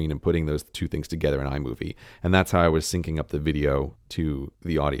on the screen and putting those 2 things together in iMovie. And that's how I was syncing up the video to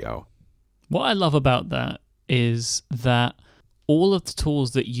the audio. What I love about that is that all of the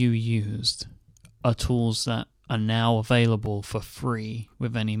tools that you used are tools that are now available for free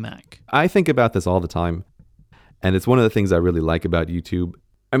with any Mac. I think about this all the time, and it's one of the things I really like about YouTube.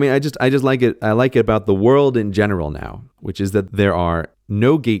 I mean, I just like it. I like it about the world in general now, which is that there are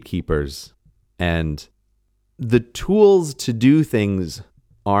no gatekeepers, and the tools to do things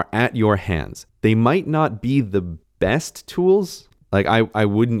are at your hands. They might not be the best tools. Like I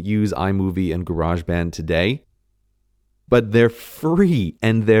wouldn't use iMovie and GarageBand today, but they're free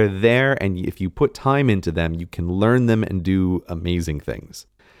and they're there. And if you put time into them, you can learn them and do amazing things.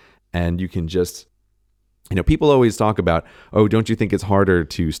 And you can just, people always talk about, oh, don't you think it's harder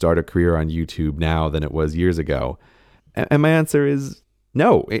to start a career on YouTube now than it was years ago? And my answer is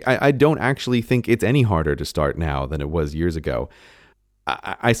no. I don't actually think it's any harder to start now than it was years ago.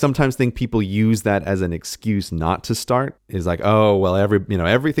 I sometimes think people use that as an excuse not to start. Is like, oh, well,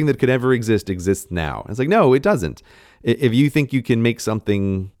 everything that could ever exist exists now. It's like, no, it doesn't. If you think you can make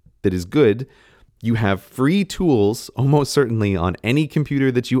something that is good, you have free tools almost certainly on any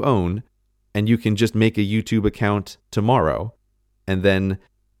computer that you own, and you can just make a YouTube account tomorrow. And then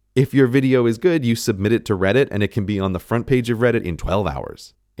if your video is good, you submit it to Reddit and it can be on the front page of Reddit in 12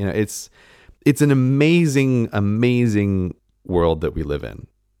 hours. It's an amazing, amazing world that we live in.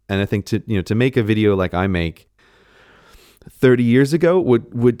 And I think to make a video like I make 30 years ago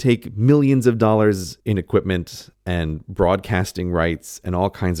would take millions of dollars in equipment and broadcasting rights and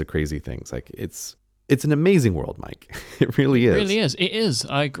all kinds of crazy things. Like it's an amazing world, Mike. It really is. It really is. It is.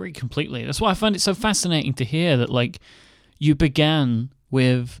 I agree completely. That's why I find it so fascinating to hear that you began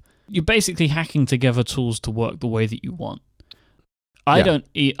with you're basically hacking together tools to work the way that you want. I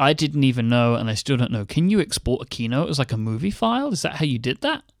didn't even know, and I still don't know. Can you export a Keynote as like a movie file? Is that how you did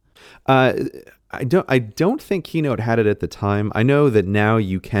that? I don't think Keynote had it at the time. I know that now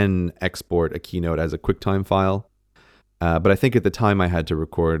you can export a Keynote as a QuickTime file. But I think at the time I had to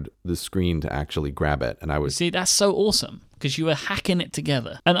record the screen to actually grab it. And I was... See, that's so awesome because you were hacking it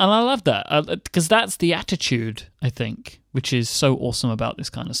together. And I love that because that's the attitude, I think, which is so awesome about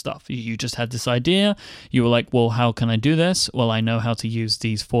this kind of stuff. You just had this idea. You were like, well, how can I do this? Well, I know how to use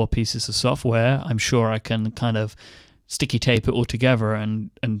these 4 pieces of software. I'm sure I can kind of sticky tape it all together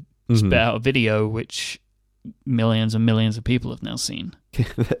and spit out a video, which millions and millions of people have now seen.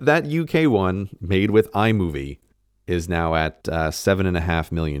 That UK one made with iMovie is now at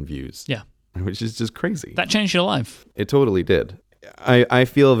 7.5 million views. Yeah. Which is just crazy. That changed your life. It totally did. I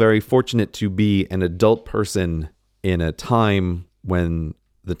feel very fortunate to be an adult person in a time when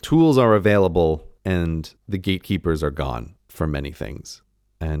the tools are available and the gatekeepers are gone for many things,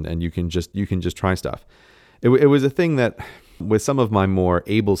 and you can just try stuff. It was a thing that with some of my more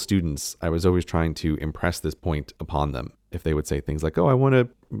able students, I was always trying to impress this point upon them. If they would say things like, "Oh, I want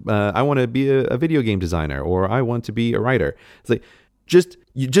to be a video game designer," or "I want to be a writer," it's like,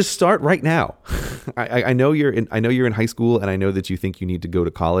 you just start right now. I know you're in high school, and I know that you think you need to go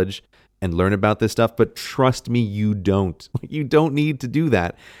to college and learn about this stuff, but trust me, you don't. You don't need to do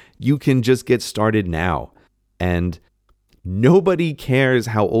that. You can just get started now. And nobody cares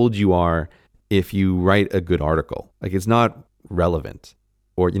how old you are if you write a good article. Like, it's not relevant.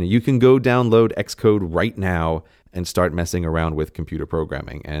 Or, you can go download Xcode right now and start messing around with computer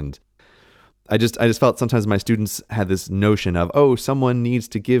programming. And I just felt sometimes my students had this notion of, oh, someone needs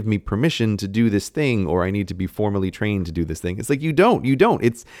to give me permission to do this thing, or I need to be formally trained to do this thing. It's like, you don't.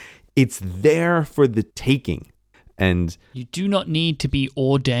 It's there for the taking. And you do not need to be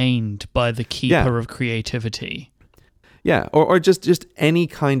ordained by the keeper of creativity. Yeah, or just any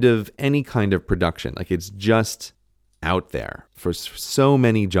kind of production. Like, it's just out there for so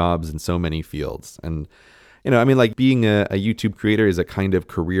many jobs and so many fields. And like, being a YouTube creator is a kind of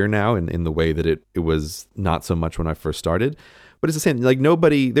career now in the way that it was not so much when I first started. But it's the same. Like,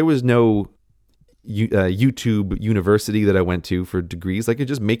 there was no YouTube university that I went to for degrees. Like, you're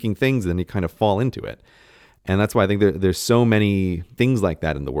just making things and then you kind of fall into it. And that's why I think there's so many things like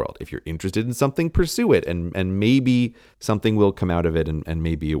that in the world. If you're interested in something, pursue it, and maybe something will come out of it, and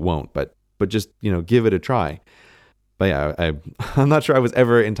maybe it won't. But just give it a try. But yeah, I'm not sure I was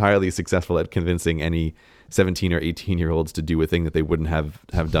ever entirely successful at convincing any 17 or 18-year-olds to do a thing that they wouldn't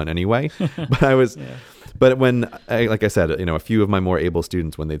have done anyway. But I was. Yeah. But like I said, a few of my more able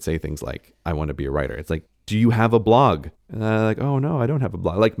students, when they'd say things like, "I want to be a writer," it's like, "Do you have a blog?" And I'm like, "Oh no, I don't have a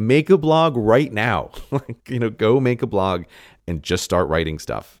blog." Like, make a blog right now. Like, go make a blog and just start writing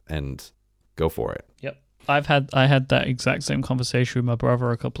stuff and go for it. Yep. I had that exact same conversation with my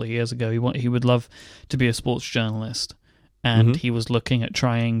brother a couple of years ago. He would love to be a sports journalist, and he was looking at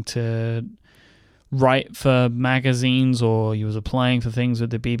trying to write for magazines, or he was applying for things with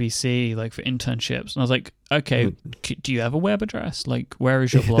the BBC, like for internships. And I was like, okay, do you have a web address? Like, where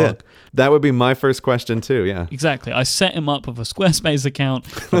is your blog? That would be my first question too, yeah. Exactly. I set him up with a Squarespace account.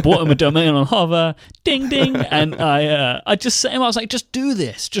 I bought him a domain on Hover, ding, ding. And I just set him up. I was like, just do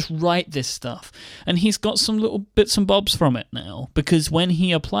this. Just write this stuff. And he's got some little bits and bobs from it now, because when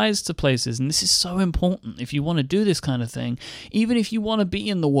he applies to places, and this is so important, if you want to do this kind of thing, even if you want to be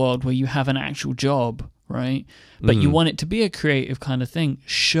in the world where you have an actual job, right? But you want it to be a creative kind of thing,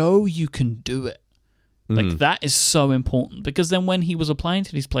 show you can do it. Like, that is so important, because then when he was applying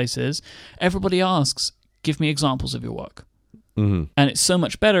to these places, everybody asks, give me examples of your work. And it's so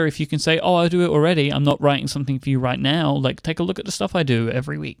much better if you can say, oh, I do it already. I'm not writing something for you right now. Like, take a look at the stuff I do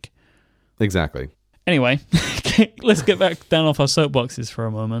every week. Exactly. Anyway, let's get back down off our soapboxes for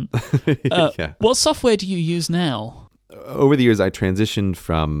a moment. Yeah. What software do you use now? Over the years, I transitioned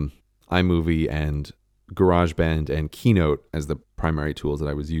from iMovie and GarageBand and Keynote as the primary tools that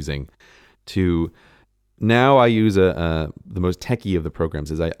I was using to... Now I use the most techie of the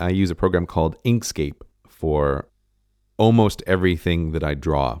programs. I use a program called Inkscape for almost everything that I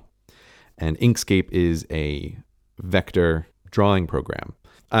draw. And Inkscape is a vector drawing program.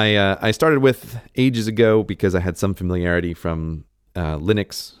 I started with ages ago because I had some familiarity from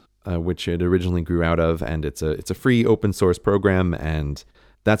Linux, which it originally grew out of, and it's a free open source program, and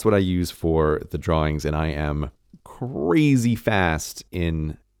that's what I use for the drawings. And I am crazy fast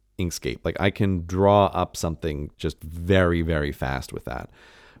in Inkscape. Like, I can draw up something just very, very fast with that.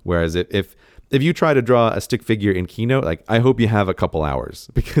 Whereas if you try to draw a stick figure in Keynote, like, I hope you have a couple hours,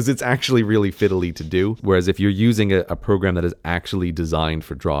 because it's actually really fiddly to do. Whereas if you're using a program that is actually designed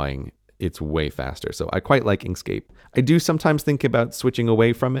for drawing, it's way faster. So I quite like Inkscape. I do sometimes think about switching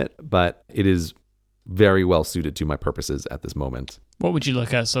away from it, but it is very well suited to my purposes at this moment. What would you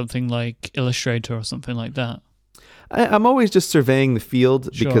look at? Something like Illustrator or something like that? I'm always just surveying the field,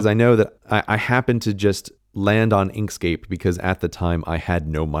 because I know that I happen to just land on Inkscape because at the time I had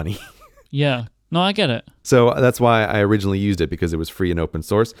no money. Yeah. No, I get it. So that's why I originally used it, because it was free and open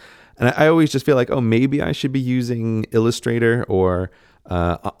source. And I always just feel like, oh, maybe I should be using Illustrator, or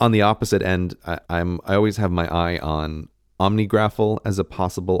on the opposite end, I always have my eye on OmniGraffle as a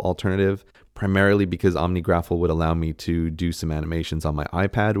possible alternative, primarily because OmniGraffle would allow me to do some animations on my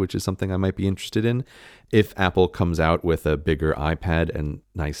iPad, which is something I might be interested in. If Apple comes out with a bigger iPad and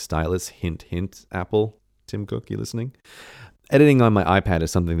nice stylus, hint, hint, Apple, Tim Cook, you listening? Editing on my iPad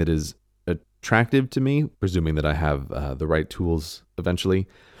is something that is a attractive to me, presuming that I have the right tools eventually.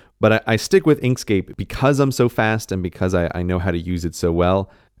 But I stick with Inkscape because I'm so fast and because I know how to use it so well.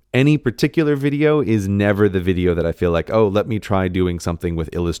 Any particular video is never the video that I feel like, oh, let me try doing something with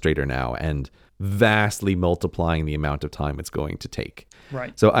Illustrator now and vastly multiplying the amount of time it's going to take.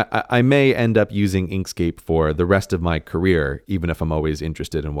 Right. So I may end up using Inkscape for the rest of my career, even if I'm always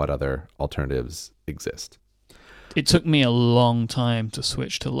interested in what other alternatives exist. It took me a long time to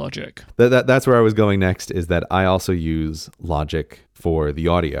switch to Logic. That's where I was going next, is that I also use Logic for the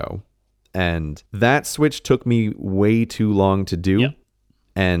audio. And that switch took me way too long to do. Yep.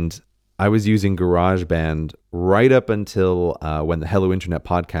 And I was using GarageBand right up until when the Hello Internet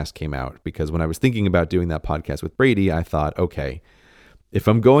podcast came out. Because when I was thinking about doing that podcast with Brady, I thought, okay, if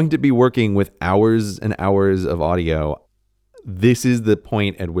I'm going to be working with hours and hours of audio, this is the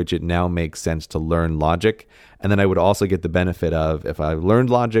point at which it now makes sense to learn Logic. And then I would also get the benefit of, if I learned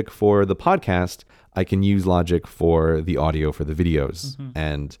Logic for the podcast, I can use Logic for the audio for the videos. Mm-hmm.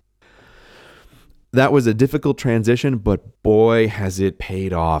 And that was a difficult transition, but boy, has it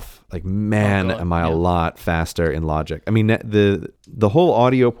paid off. Like, man, am I a lot faster in Logic. I mean, the whole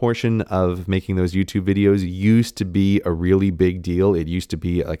audio portion of making those YouTube videos used to be a really big deal. It used to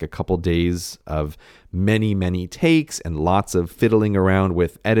be like a couple days of many, many takes and lots of fiddling around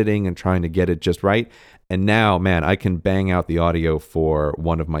with editing and trying to get it just right. And now, man, I can bang out the audio for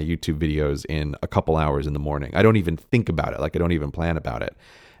one of my YouTube videos in a couple hours in the morning. I don't even think about it. Like, I don't even plan about it.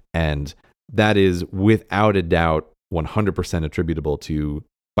 And that is without a doubt 100% attributable to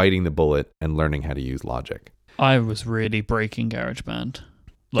biting the bullet and learning how to use Logic. I was really breaking GarageBand.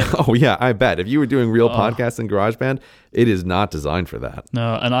 Oh yeah, I bet. If you were doing real podcasts in GarageBand, it is not designed for that.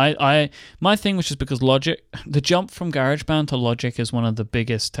 No, and I my thing was just because Logic, the jump from GarageBand to Logic is one of the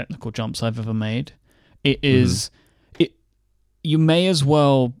biggest technical jumps I've ever made. It is, you may as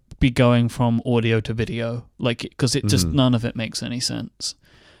well be going from audio to video, like, because it just, none of it makes any sense.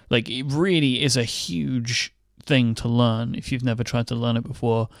 Like, it really is a huge thing to learn if you've never tried to learn it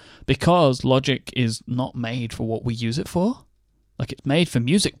before, because Logic is not made for what we use it for. Like, it's made for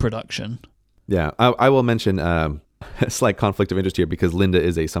music production. Yeah, I will mention a slight conflict of interest here because Lynda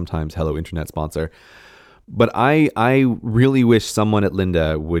is a sometimes Hello Internet sponsor. But I really wish someone at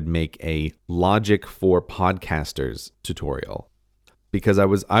Lynda would make a Logic for podcasters tutorial, because I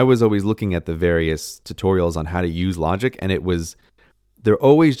was always looking at the various tutorials on how to use Logic, and they're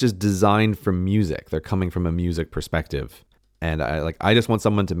always just designed for music. They're coming from a music perspective. And I just want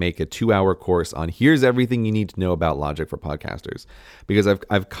someone to make a 2-hour course on here's everything you need to know about Logic for podcasters, because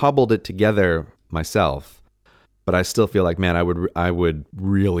I've cobbled it together myself, but I still feel like, man, I would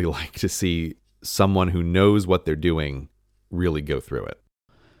really like to see someone who knows what they're doing really go through it.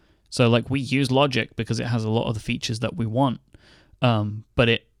 So, like, we use Logic because it has a lot of the features that we want, but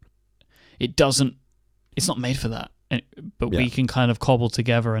it doesn't. It's not made for that. But we can kind of cobble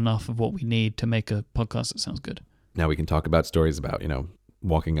together enough of what we need to make a podcast that sounds good. Now we can talk about stories about,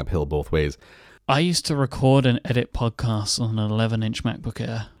 walking uphill both ways. I used to record and edit podcasts on an 11-inch MacBook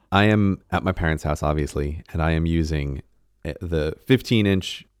Air. I am at my parents' house, obviously, and I am using the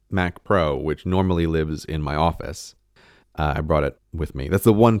 15-inch Mac Pro, which normally lives in my office. I brought it with me. That's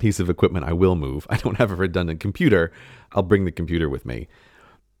the one piece of equipment I will move. I don't have a redundant computer. I'll bring the computer with me.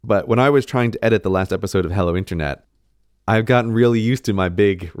 But when I was trying to edit the last episode of Hello Internet, I've gotten really used to my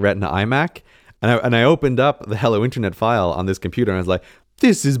big Retina iMac, and I opened up the Hello Internet file on this computer, and I was like,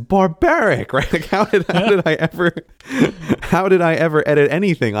 "This is barbaric!" Right? Like, how did I ever edit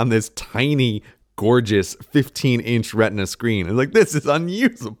anything on this tiny, gorgeous 15-inch Retina screen? And like, this is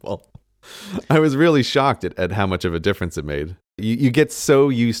unusable. I was really shocked at how much of a difference it made. You get so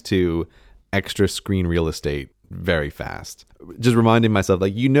used to extra screen real estate very fast. Just reminding myself,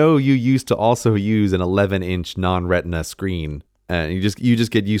 like, you used to also use an 11-inch non-Retina screen, and you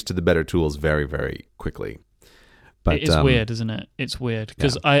just get used to the better tools very, very quickly. But it is weird, isn't it? It's weird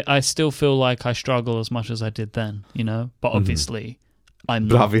because I still feel like I struggle as much as I did then, But obviously, I'm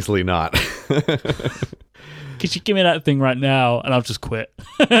not. But obviously not. Could you give me that thing right now, and I'll just quit?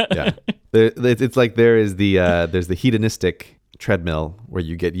 Yeah, it's like there's the hedonistic treadmill where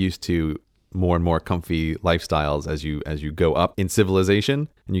you get used to more and more comfy lifestyles as you go up in civilization,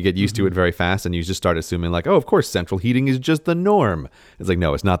 and you get used to it very fast, and you just start assuming like, oh, of course central heating is just the norm. It's like,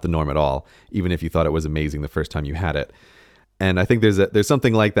 no, it's not the norm at all, even if you thought it was amazing the first time you had it. And I think there's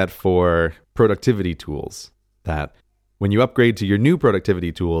something like that for productivity tools, that when you upgrade to your new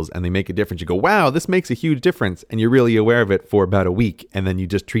productivity tools and they make a difference, you go, wow, this makes a huge difference, and you're really aware of it for about a week, and then you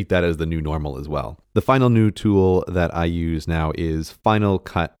just treat that as the new normal as well. The final new tool that I use now is Final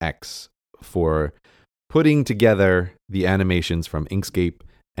Cut X, for putting together the animations from Inkscape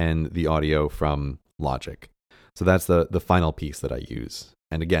and the audio from Logic. So that's the final piece that I use.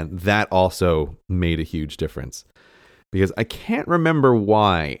 And again, that also made a huge difference. Because I can't remember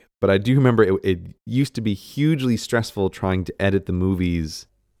why, but I do remember it used to be hugely stressful trying to edit the movies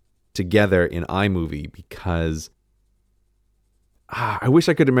together in iMovie because I wish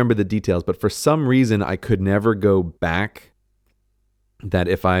I could remember the details, but for some reason I could never go back. That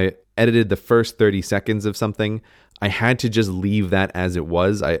if I edited the first 30 seconds of something, I had to just leave that as it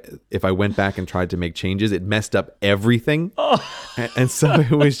was. If I went back and tried to make changes, it messed up everything. Oh. And so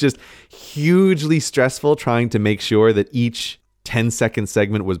it was just hugely stressful trying to make sure that each 10-second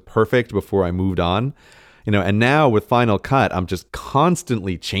segment was perfect before I moved on. And now with Final Cut, I'm just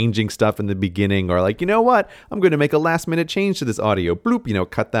constantly changing stuff in the beginning, or like, you know what? I'm going to make a last minute change to this audio. Bloop,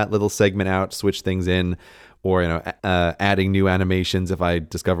 cut that little segment out, switch things in, or, adding new animations if I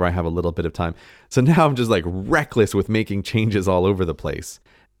discover I have a little bit of time. So now I'm just like reckless with making changes all over the place.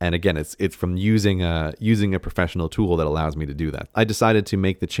 And again, it's from using a professional tool that allows me to do that. I decided to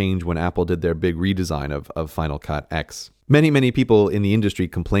make the change when Apple did their big redesign of Final Cut X. Many people in the industry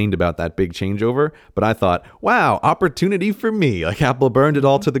complained about that big changeover, but I thought, wow, opportunity for me. Like Apple burned it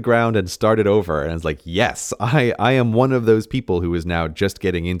all to the ground and started over. And it's like, yes, I am one of those people who is now just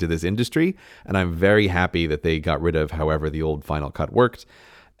getting into this industry. And I'm very happy that they got rid of however the old Final Cut worked.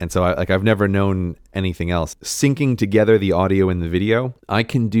 And so I've never known anything else. Syncing together the audio and the video, I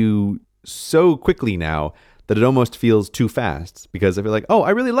can do so quickly now that it almost feels too fast, because I feel like, oh, I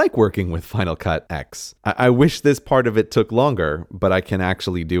really like working with Final Cut X. I wish this part of it took longer, but I can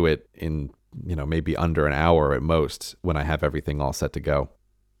actually do it in, maybe under an hour at most when I have everything all set to go.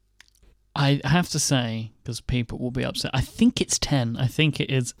 I have to say, because people will be upset, I think it's 10. I think it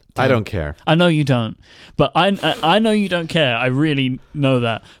is 10. I don't care. I know you don't, but I know you don't care. I really know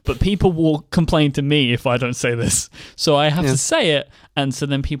that. But people will complain to me if I don't say this. So I have to say it, and so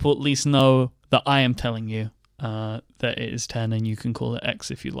then people at least know that I am telling you that it is 10, and you can call it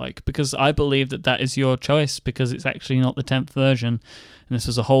X if you like, because I believe that is your choice, because it's actually not the 10th version. And this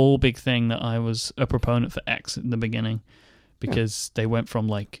was a whole big thing that I was a proponent for X in the beginning, because they went from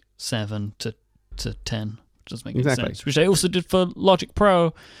like 7 to 10, which doesn't make any sense, which they also did for Logic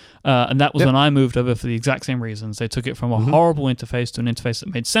Pro, and that was when I moved over for the exact same reasons. They took it from a horrible interface to an interface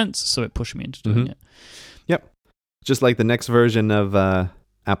that made sense, so it pushed me into doing it. Yep. Just like the next version of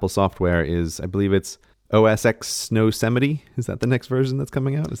Apple software is, I believe it's OS X Snowsemite. Is that the next version that's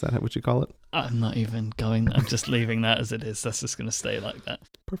coming out? Is that what you call it? I'm not even going. I'm just leaving that as it is. That's just going to stay like that.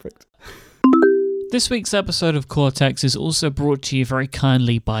 Perfect. This week's episode of Cortex is also brought to you very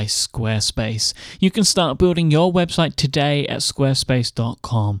kindly by Squarespace. You can start building your website today at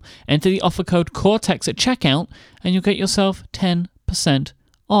squarespace.com. Enter the offer code Cortex at checkout and you'll get yourself 10%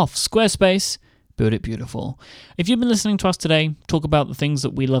 off. Squarespace, build it beautiful. If you've been listening to us today talk about the things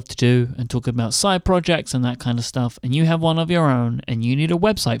that we love to do and talk about side projects and that kind of stuff, and you have one of your own and you need a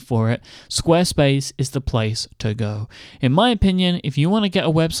website for it, Squarespace is the place to go. In my opinion, if you want to get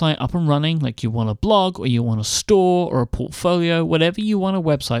a website up and running, like you want a blog or you want a store or a portfolio, whatever you want a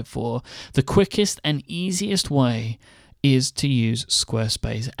website for, the quickest and easiest way is to use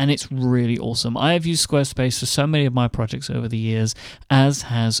Squarespace, and it's really awesome. I have used Squarespace for so many of my projects over the years, as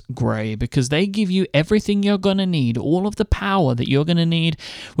has Gray, because they give you everything you're going to need, all of the power that you're going to need,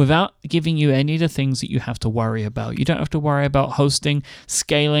 without giving you any of the things that you have to worry about. You don't have to worry about hosting,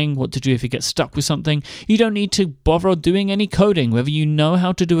 scaling, what to do if you get stuck with something. You don't need to bother doing any coding, whether you know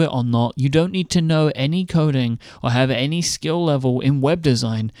how to do it or not. You don't need to know any coding or have any skill level in web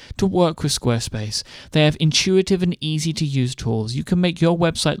design to work with Squarespace. They have intuitive and easy to use tools. You can make your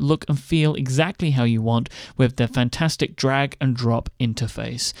website look and feel exactly how you want with their fantastic drag and drop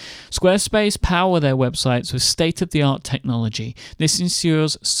interface. Squarespace power their websites with state-of-the-art technology. This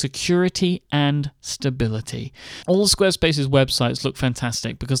ensures security and stability. All Squarespace's websites look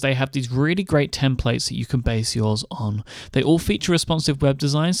fantastic because they have these really great templates that you can base yours on. They all feature responsive web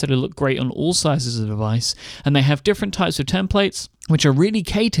design, so they look great on all sizes of device, and they have different types of templates which are really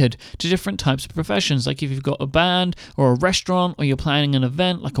catered to different types of professions. Like if you've got a band or a restaurant, or you're planning an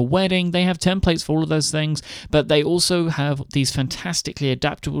event like a wedding, they have templates for all of those things, but they also have these fantastically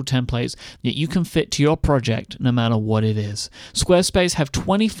adaptable templates that you can fit to your project no matter what it is. Squarespace have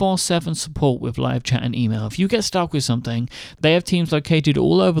 24/7 support with live chat and email. If you get stuck with something, they have teams located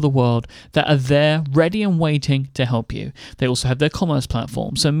all over the world that are there, ready and waiting to help you. They also have their commerce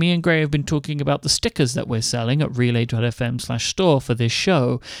platform. So me and Gray have been talking about the stickers that we're selling at relay.fm/store for this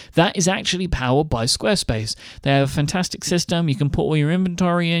show, that is actually powered by Squarespace. They have a fantastic system. You can put all your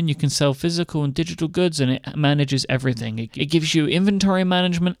inventory in, you can sell physical and digital goods, and it manages everything. It gives you inventory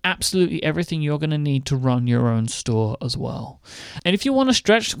management, absolutely everything you're going to need to run your own store as well. And if you want to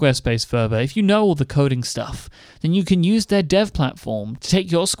stretch Squarespace further, if you know all the coding stuff, then you can use their dev platform to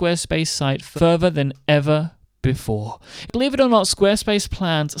take your Squarespace site further than ever before. Believe it or not, Squarespace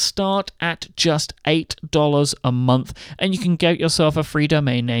plans start at just $8 a month, and you can get yourself a free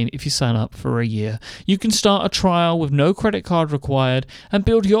domain name if you sign up for a year. You can start a trial with no credit card required and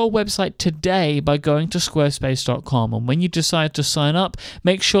build your website today by going to squarespace.com. And when you decide to sign up,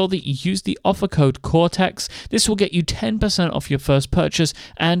 make sure that you use the offer code Cortex. This will get you 10% off your first purchase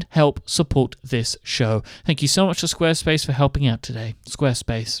and help support this show. Thank you so much to Squarespace for helping out today.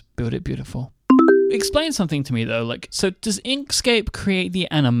 Squarespace, build it beautiful. Explain something to me though, so does Inkscape create the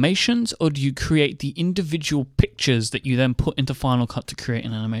animations, or do you create the individual pictures that you then put into Final Cut to create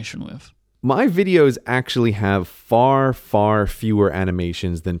an animation with? My videos actually have far, far fewer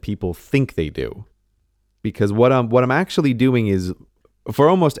animations than people think they do. Because what I'm actually doing is, for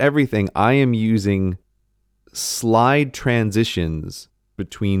almost everything, I am using slide transitions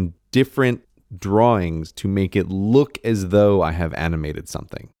between different drawings to make it look as though I have animated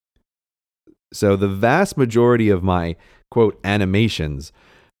something. So the vast majority of my, quote, animations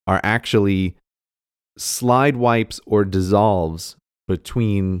are actually slide wipes or dissolves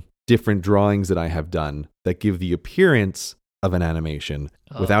between different drawings that I have done that give the appearance of an animation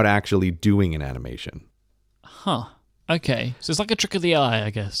without actually doing an animation. Huh. Okay. So it's like a trick of the eye, I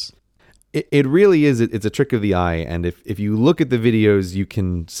guess. It really is. It's a trick of the eye. And if you look at the videos, you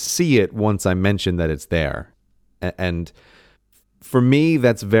can see it once I mention that it's there. And for me,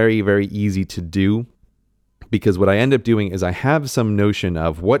 that's very, very easy to do, because what I end up doing is I have some notion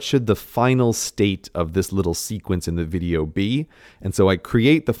of what should the final state of this little sequence in the video be. And so I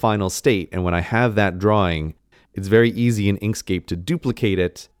create the final state. And when I have that drawing, it's very easy in Inkscape to duplicate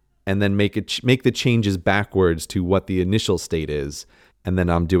it and then make the changes backwards to what the initial state is. And then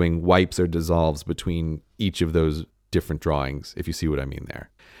I'm doing wipes or dissolves between each of those different drawings, if you see what I mean there.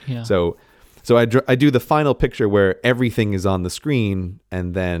 Yeah. So I do the final picture where everything is on the screen,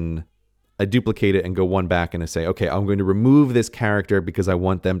 and then I duplicate it and go one back and I say, okay, I'm going to remove this character because I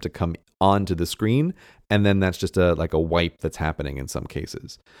want them to come onto the screen, and then that's just a wipe that's happening in some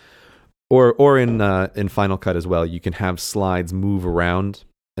cases. Or in Final Cut as well, you can have slides move around,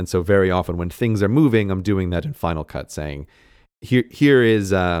 and so very often when things are moving, I'm doing that in Final Cut, saying, here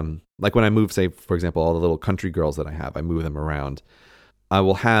is like when I move, say for example, all the little country girls that I have, I move them around. I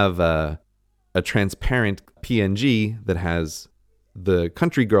will have a transparent PNG that has the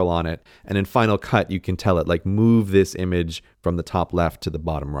country girl on it, and in Final Cut you can tell it move this image from the top left to the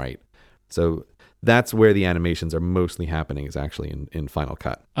bottom right. So that's where the animations are mostly happening, is actually in Final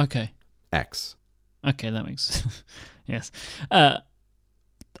Cut. Okay. X. Okay, that makes yes.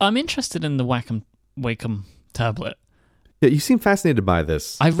 I'm interested in the Wacom tablet. Yeah, you seem fascinated by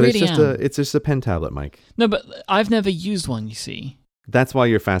this. I really am. It's just a pen tablet, Mike. No, but I've never used one, you see. That's why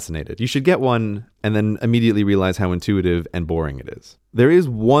you're fascinated. You should get one and then immediately realize how intuitive and boring it is. There is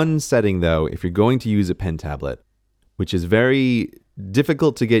one setting, though, if you're going to use a pen tablet, which is very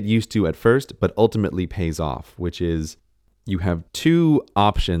difficult to get used to at first, but ultimately pays off, which is you have two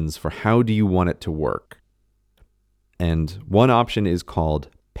options for how do you want it to work. And one option is called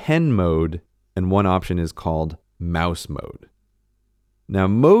pen mode, and one option is called mouse mode. Now,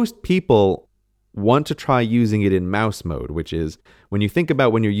 most people want to try using it in mouse mode, which is when you think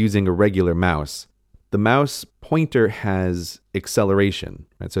about when you're using a regular mouse, the mouse pointer has acceleration,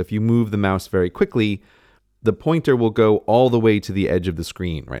 right? So if you move the mouse very quickly, the pointer will go all the way to the edge of the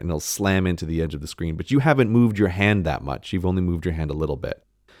screen, right? And it'll slam into the edge of the screen, but you haven't moved your hand that much. You've only moved your hand a little bit.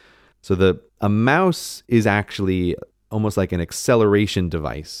 So a mouse is actually almost like an acceleration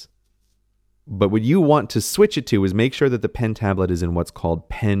device. But what you want to switch it to is make sure that the pen tablet is in what's called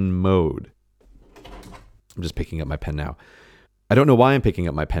pen mode. I'm just picking up my pen now. I don't know why I'm picking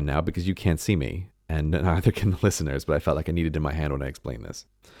up my pen now, because you can't see me, and neither can the listeners, but I felt like I needed it in my hand when I explained this.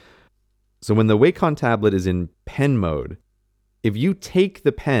 So when the Wacom tablet is in pen mode, if you take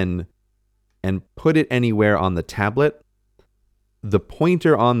the pen and put it anywhere on the tablet, the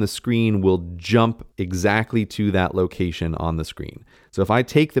pointer on the screen will jump exactly to that location on the screen. So if I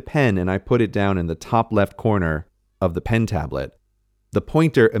take the pen and I put it down in the top left corner of the pen tablet, the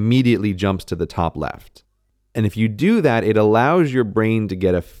pointer immediately jumps to the top left. And if you do that, it allows your brain to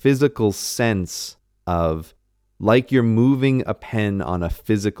get a physical sense of like you're moving a pen on a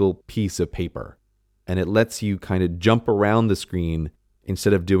physical piece of paper. And it lets you kind of jump around the screen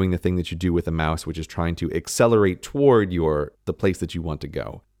instead of doing the thing that you do with a mouse, which is trying to accelerate toward the place that you want to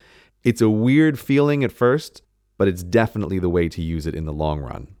go. It's a weird feeling at first, but it's definitely the way to use it in the long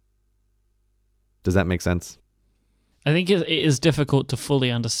run. Does that make sense? I think it is difficult to fully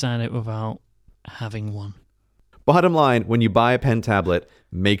understand it without having one. Bottom line, when you buy a pen tablet,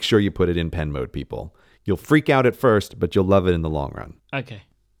 make sure you put it in pen mode, people. You'll freak out at first, but you'll love it in the long run. Okay.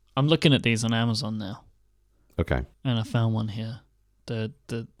 I'm looking at these on Amazon now. Okay. And I found one here. The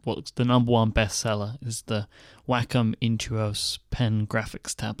number one bestseller is the Wacom Intuos pen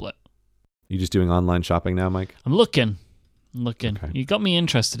graphics tablet. You just doing online shopping now, Mike? I'm looking. Okay. You got me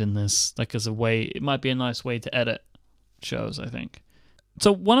interested in this, like as a way, it might be a nice way to edit shows, I think.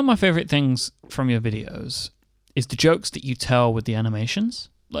 So one of my favorite things from your videos is the jokes that you tell with the animations.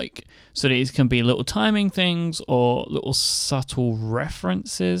 Like, so these can be little timing things or little subtle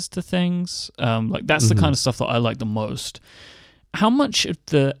references to things. Like that's the kind of stuff that I like the most. How much of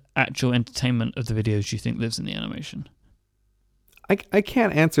the actual entertainment of the videos do you think lives in the animation? I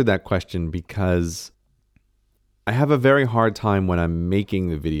can't answer that question because I have a very hard time when I'm making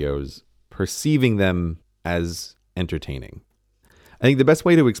the videos perceiving them as entertaining. I think the best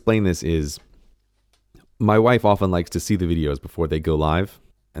way to explain this is my wife often likes to see the videos before they go live.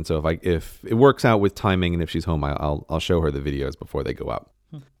 And so if it works out with timing and if she's home, I'll show her the videos before they go up.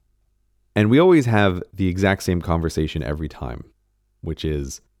 And we always have the exact same conversation every time, which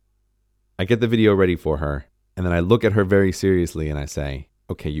is I get the video ready for her and then I look at her very seriously and I say,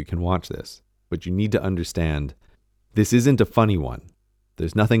 okay, you can watch this, but you need to understand this isn't a funny one.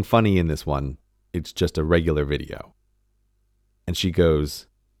 There's nothing funny in this one. It's just a regular video. And she goes,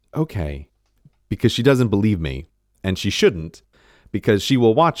 okay, because she doesn't believe me, and she shouldn't, because she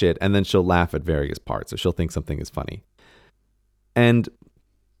will watch it and then she'll laugh at various parts, or she'll think something is funny. And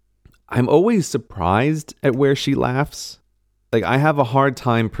I'm always surprised at where she laughs. Like, I have a hard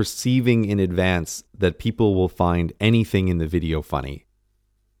time perceiving in advance that people will find anything in the video funny.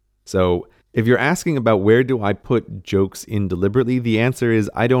 So if you're asking about where do I put jokes in deliberately, the answer is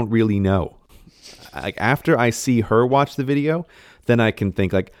I don't really know. Like, after I see her watch the video, then I can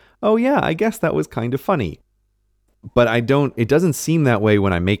think like, oh yeah, I guess that was kind of funny. But it doesn't seem that way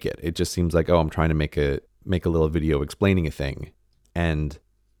when I make it. It just seems like, oh, I'm trying to make a little video explaining a thing. And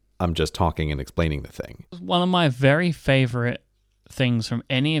I'm just talking and explaining the thing. One of my very favorite things from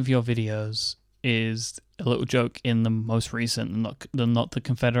any of your videos is a little joke in the most recent, not the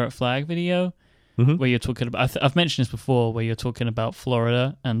Confederate flag video, where you're talking about, I've mentioned this before, where you're talking about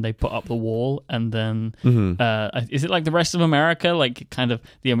Florida and they put up the wall and then is it like the rest of America, like kind of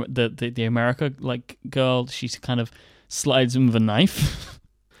the America like girl, she kind of slides in with a knife.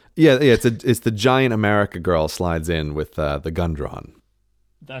 yeah, it's the giant America girl slides in with the gun drawn.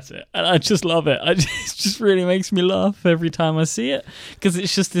 That's it. And I just love it. It just really makes me laugh every time I see it, because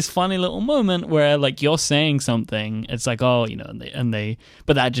it's just this funny little moment where like you're saying something, it's like, oh, you know, and they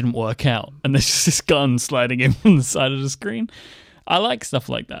but that didn't work out, and there's just this gun sliding in from the side of the screen. I like stuff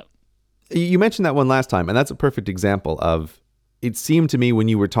like that. You mentioned that one last time, and that's a perfect example of, it seemed to me when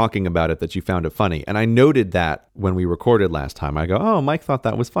you were talking about it that you found it funny, and I noted that when we recorded last time. I go, oh, Mike thought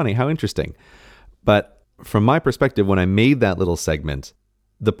that was funny. How interesting. But from my perspective, when I made that little segment,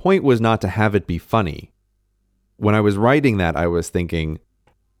 the point was not to have it be funny. When I was writing that, I was thinking,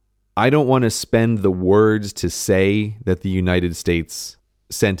 I don't want to spend the words to say that the United States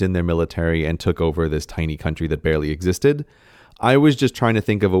sent in their military and took over this tiny country that barely existed. I was just trying to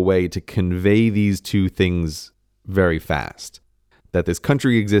think of a way to convey these two things very fast. That this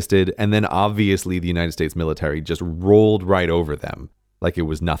country existed, and then obviously the United States military just rolled right over them like it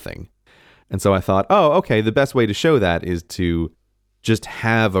was nothing. And so I thought, oh, okay, the best way to show that is to just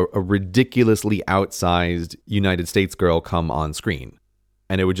have a ridiculously outsized United States girl come on screen,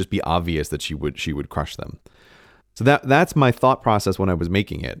 and it would just be obvious that she would crush them. So that's my thought process when I was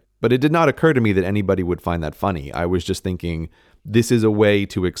making it. But it did not occur to me that anybody would find that funny. I was just thinking, this is a way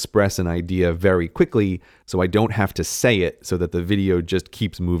to express an idea very quickly, so I don't have to say it, so that the video just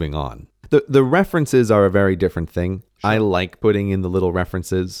keeps moving on. The references are a very different thing. Sure. I like putting in the little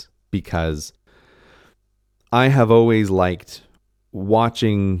references because I have always liked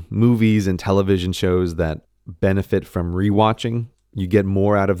watching movies and television shows that benefit from rewatching. You get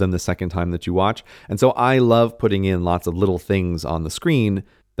more out of them the second time that you watch. And so I love putting in lots of little things on the screen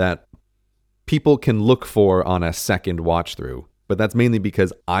that people can look for on a second watch through. But that's mainly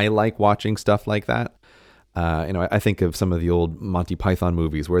because I like watching stuff like that. I think of some of the old Monty Python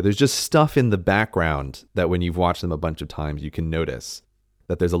movies where there's just stuff in the background that when you've watched them a bunch of times, you can notice.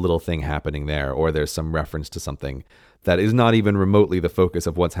 that there's a little thing happening there, or there's some reference to something that is not even remotely the focus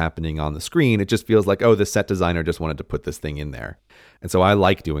of what's happening on the screen. It just feels like, oh, the set designer just wanted to put this thing in there. And so I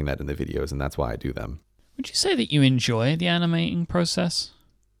like doing that in the videos, and that's why I do them. Would you say that you enjoy the animating process?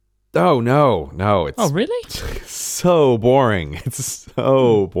 Oh, no. It's really? so boring. It's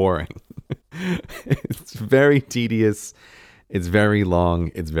so boring. It's very tedious. It's very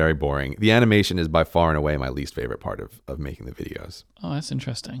long. It's very boring. The animation is by far and away my least favorite part of making the videos. Oh, that's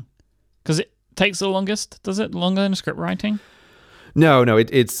interesting. Because it takes the longest? Does it longer than script writing? No.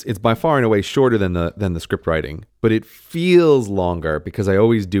 It's by far and away shorter than the script writing, but it feels longer because I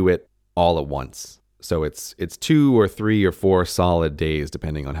always do it all at once. So it's 2 or 3 or 4 solid days,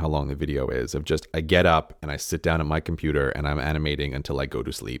 depending on how long the video is, of just I get up and I sit down at my computer and I'm animating until I go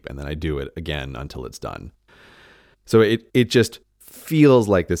to sleep, and then I do it again until it's done. So it just feels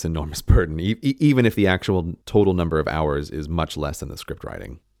like this enormous burden, even if the actual total number of hours is much less than the script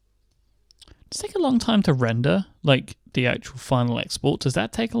writing. Does it take a long time to render, like the actual final export? Does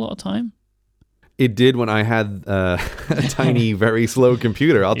that take a lot of time? It did when I had a tiny, very slow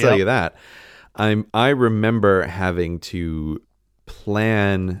computer, I'll tell you that. I remember having to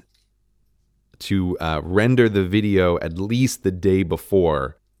plan to render the video at least the day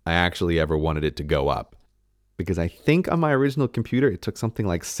before I actually ever wanted it to go up. Because I think on my original computer, it took something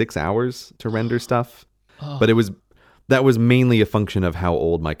like 6 hours to render stuff. Oh. But that was mainly a function of how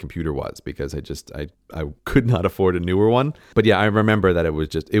old my computer was, because I could not afford a newer one. But yeah, I remember that it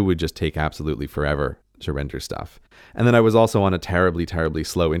would just take absolutely forever to render stuff. And then I was also on a terribly, terribly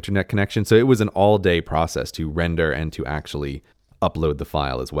slow internet connection. So it was an all-day process to render and to actually upload the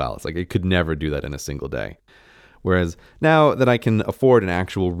file as well. It's like it could never do that in a single day. Whereas now that I can afford an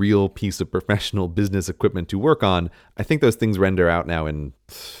actual real piece of professional business equipment to work on, I think those things render out now in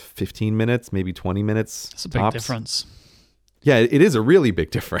 15 minutes, maybe 20 minutes. That's a big difference. Yeah, it is a really big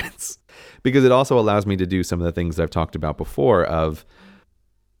difference, because it also allows me to do some of the things I've talked about before of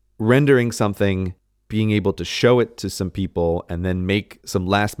rendering something, being able to show it to some people, and then make some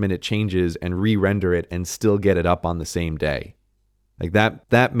last minute changes and re-render it and still get it up on the same day. Like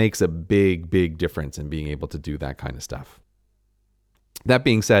that makes a big, big difference in being able to do that kind of stuff. That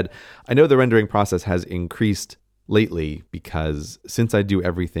being said, I know the rendering process has increased lately because since I do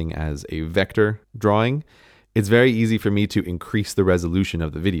everything as a vector drawing, it's very easy for me to increase the resolution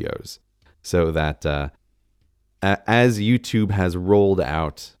of the videos so that as YouTube has rolled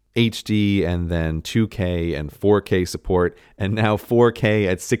out HD and then 2K and 4K support, and now 4K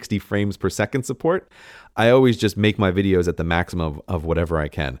at 60 frames per second support, I always just make my videos at the maximum of whatever I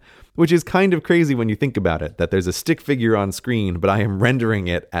can, which is kind of crazy when you think about it, that there's a stick figure on screen, but I am rendering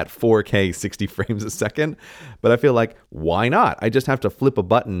it at 4K 60 frames a second. But I feel like, why not? I just have to flip a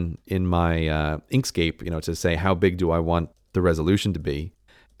button in my Inkscape, to say how big do I want the resolution to be.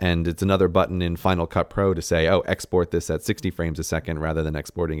 And it's another button in Final Cut Pro to say, oh, export this at 60 frames a second rather than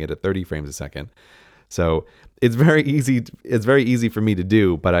exporting it at 30 frames a second. So it's very easy. It's very easy for me to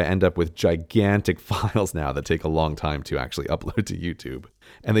do, but I end up with gigantic files now that take a long time to actually upload to YouTube,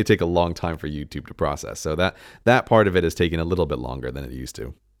 and they take a long time for YouTube to process. So that part of it is taking a little bit longer than it used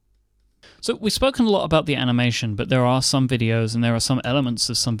to. So we've spoken a lot about the animation, but there are some videos and there are some elements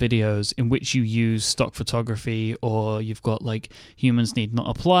of some videos in which you use stock photography, or you've got like Humans Need Not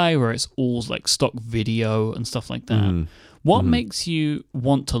Apply, where it's all like stock video and stuff like that. Mm-hmm. What makes you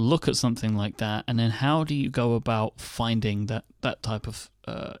want to look at something like that, and then how do you go about finding that type of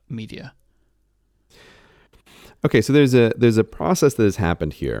media? Okay, so there's a process that has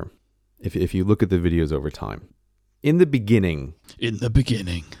happened here. If you look at the videos over time, in the beginning,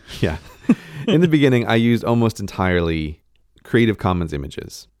 yeah, in the beginning, I used almost entirely Creative Commons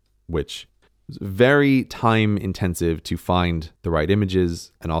images, which is very time intensive to find the right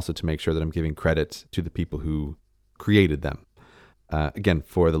images and also to make sure that I'm giving credit to the people who created them. Again,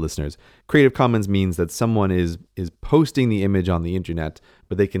 for the listeners, Creative Commons means that someone is posting the image on the internet,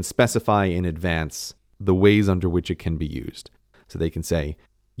 but they can specify in advance the ways under which it can be used. So they can say,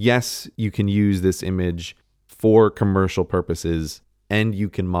 yes, you can use this image for commercial purposes, and you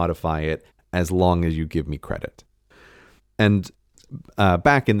can modify it as long as you give me credit. And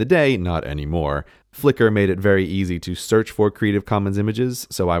back in the day, not anymore, Flickr made it very easy to search for Creative Commons images,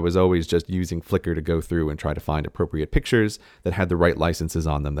 so I was always just using Flickr to go through and try to find appropriate pictures that had the right licenses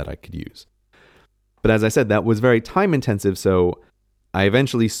on them that I could use. But as I said, that was very time intensive, so I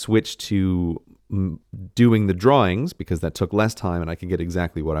eventually switched to doing the drawings because that took less time and I could get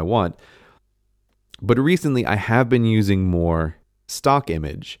exactly what I want. But recently I have been using more stock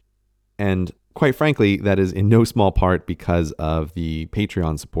image, and quite frankly, that is in no small part because of the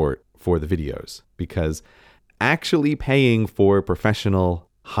Patreon support for the videos. Because actually paying for professional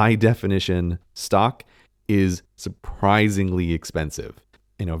high definition stock is surprisingly expensive.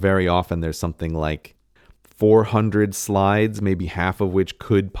 Very often there's something like 400 slides, maybe half of which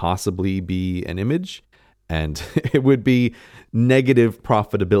could possibly be an image. And it would be negative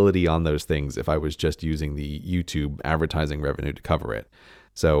profitability on those things if I was just using the YouTube advertising revenue to cover it.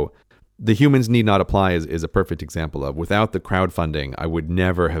 So the humans need not apply is a perfect example of, without the crowdfunding, I would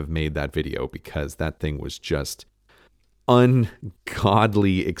never have made that video because that thing was just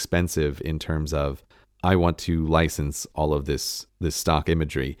ungodly expensive in terms of, I want to license all of this stock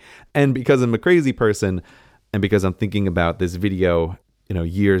imagery. And because I'm a crazy person, and because I'm thinking about this video,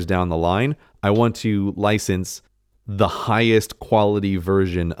 years down the line, I want to license the highest quality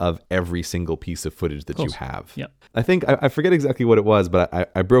version of every single piece of footage that you have. Yep. I think, I forget exactly what it was, but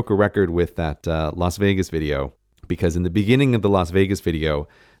I broke a record with that Las Vegas video, because in the beginning of the Las Vegas video,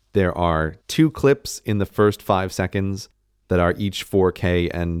 there are 2 clips in the first 5 seconds that are each 4K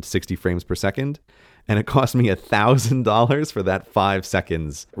and 60 frames per second. And it cost me $1,000 for that 5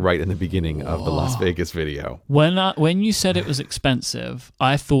 seconds right in the beginning of the Las Vegas video. When you said it was expensive,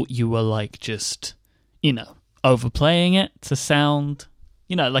 I thought you were like just, overplaying it to sound,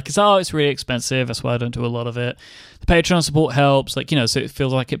 it's really expensive. That's why I don't do a lot of it. The Patreon support helps, so it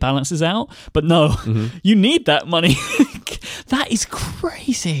feels like it balances out. But no, you need that money. That is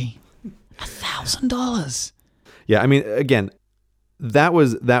crazy. $1,000. Yeah, I mean, again, that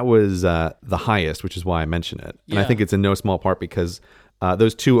was the highest, which is why I mention it. And I think it's in no small part because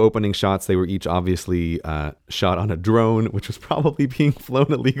those 2 opening shots, they were each obviously shot on a drone, which was probably being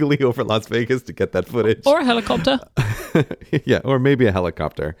flown illegally over Las Vegas to get that footage. Or a helicopter. Yeah, or maybe a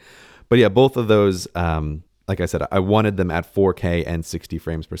helicopter. But yeah, both of those, like I said, I wanted them at 4K and 60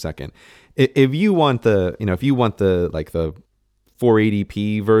 frames per second. If you want the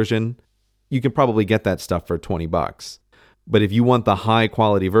 480p version, you can probably get that stuff for $20. But if you want the high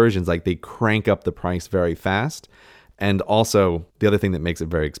quality versions, they crank up the price very fast. And also, the other thing that makes it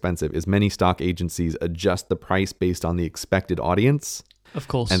very expensive is many stock agencies adjust the price based on the expected audience. Of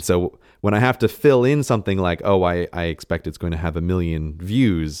course. And so when I have to fill in something like, I expect it's going to have 1 million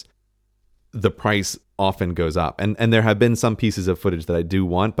views, the price often goes up. And there have been some pieces of footage that I do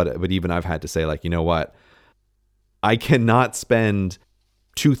want, but even I've had to say, you know what? I cannot spend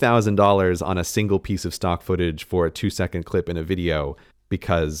 $2,000 on a single piece of stock footage for a 2-second clip in a video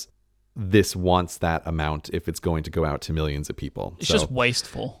because this wants that amount if it's going to go out to millions of people. It's just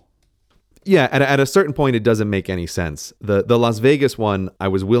wasteful. Yeah, at a certain point, it doesn't make any sense. The Las Vegas one, I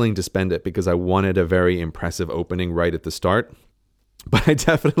was willing to spend it because I wanted a very impressive opening right at the start. But I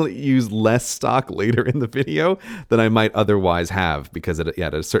definitely used less stock later in the video than I might otherwise have because at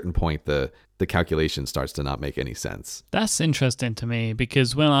a certain point, the calculation starts to not make any sense. That's interesting to me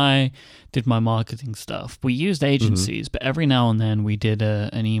because when I did my marketing stuff, we used agencies, but every now and then we did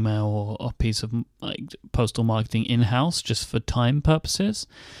an email or a piece of postal marketing in-house just for time purposes.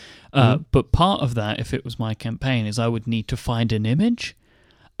 But part of that, if it was my campaign, is I would need to find an image.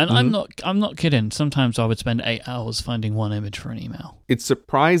 And I'm not kidding. Sometimes I would spend 8 hours finding one image for an email. It's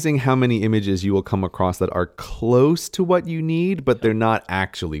surprising how many images you will come across that are close to what you need, but they're not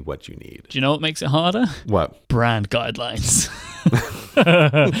actually what you need. Do you know what makes it harder? What? Brand guidelines.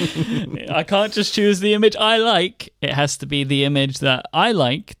 I can't just choose the image I like. It has to be the image that I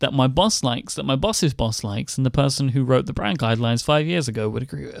like, that my boss likes, that my boss's boss likes, and the person who wrote the brand guidelines 5 years ago would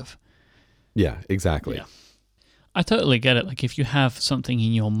agree with. Yeah, exactly. Yeah. I totally get it. If you have something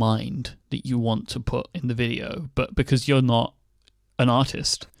in your mind that you want to put in the video, but because you're not an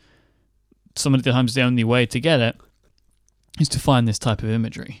artist, some of the times the only way to get it is to find this type of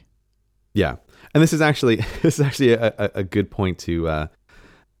imagery. Yeah. And this is actually a good point to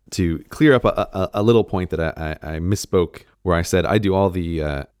clear up a little point that I misspoke where I said I do all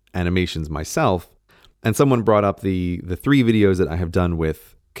the animations myself. And someone brought up the 3 videos that I have done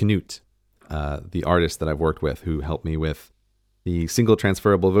with Knut, the artist that I've worked with who helped me with the single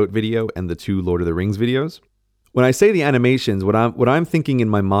transferable vote video and the 2 Lord of the Rings videos. When I say the animations, what I'm thinking in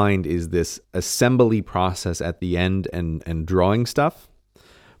my mind is this assembly process at the end and drawing stuff.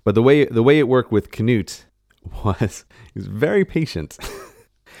 But the way it worked with Knut was he was very patient.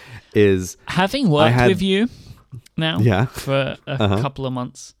 Is having worked with you now for a couple of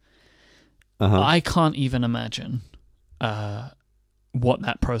months, I can't even imagine what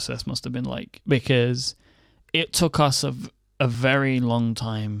that process must have been like, because it took us a very long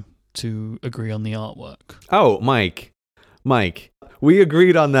time to agree on the artwork. Oh, Mike, we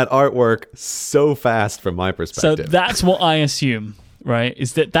agreed on that artwork so fast from my perspective. So that's what I assume, right?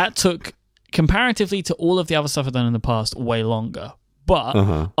 Is that took, comparatively to all of the other stuff I've done in the past, way longer.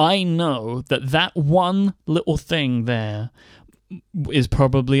 But I know that one little thing there is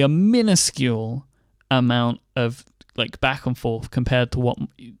probably a minuscule amount of like back and forth compared to what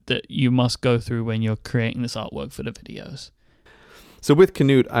that you must go through when you're creating this artwork for the videos. So with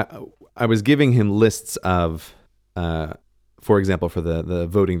Canute, I was giving him lists of, for example, for the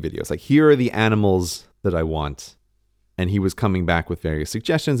voting videos, like here are the animals that I want. And he was coming back with various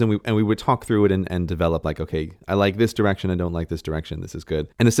suggestions, and we would talk through it and develop like, okay, I like this direction, I don't like this direction, this is good.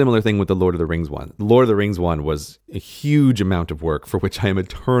 And a similar thing with the Lord of the Rings one. The Lord of the Rings one was a huge amount of work for which I am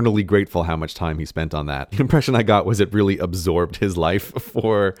eternally grateful how much time he spent on that. The impression I got was it really absorbed his life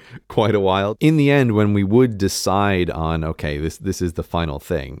for quite a while. In the end, when we would decide on, okay, this is the final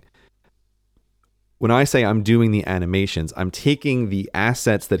thing, when I say I'm doing the animations, I'm taking the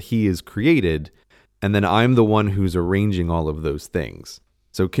assets that he has created, and then I'm the one who's arranging all of those things.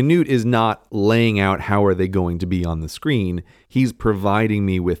 So Canute is not laying out how are they going to be on the screen. He's providing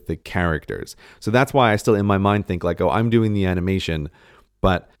me with the characters. So that's why I still in my mind think like, oh, I'm doing the animation.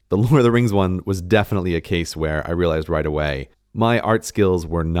 But the Lord of the Rings one was definitely a case where I realized right away my art skills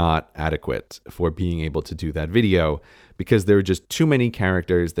were not adequate for being able to do that video because there are just too many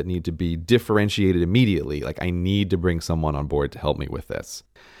characters that need to be differentiated immediately. Like I need to bring someone on board to help me with this.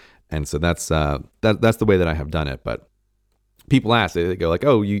 And so that's the way that I have done it. But people ask, they go like,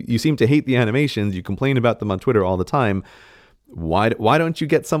 oh, you seem to hate the animations. You complain about them on Twitter all the time. Why don't you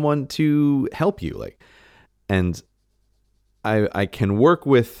get someone to help you? Like, and I can work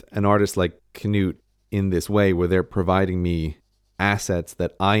with an artist like Canute in this way where they're providing me assets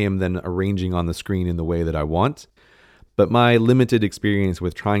that I am then arranging on the screen in the way that I want. But my limited experience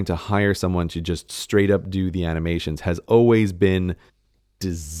with trying to hire someone to just straight up do the animations has always been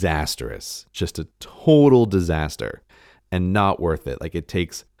disastrous, just a total disaster and not worth it. Like it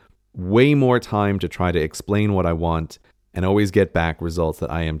takes way more time to try to explain what I want and always get back results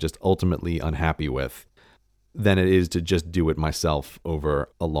that I am just ultimately unhappy with than it is to just do it myself over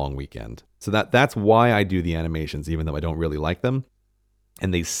a long weekend. So that's why I do the animations, even though I don't really like them.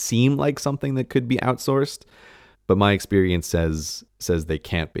 And they seem like something that could be outsourced, but my experience says they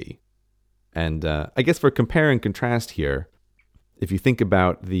can't be. And I guess for compare and contrast here, if you think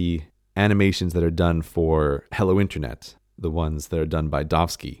about the animations that are done for Hello Internet, the ones that are done by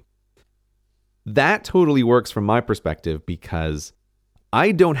Dovsky, that totally works from my perspective because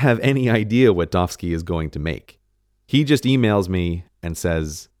I don't have any idea what Dovsky is going to make. He just emails me and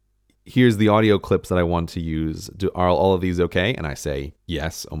says, here's the audio clips that I want to use. Are all of these okay? And I say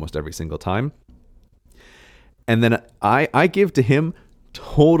yes almost every single time. And then I give to him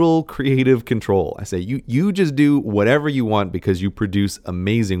total creative control. I say, you just do whatever you want because you produce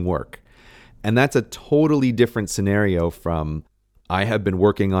amazing work. And that's a totally different scenario from I have been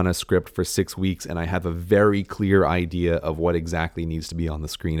working on a script for 6 weeks and I have a very clear idea of what exactly needs to be on the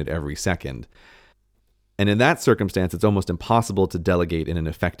screen at every second. And in that circumstance, it's almost impossible to delegate in an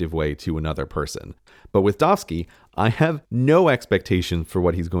effective way to another person. But with Dovsky, I have no expectation for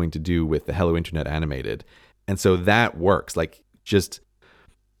what he's going to do with the Hello Internet animated. And so that works. Like just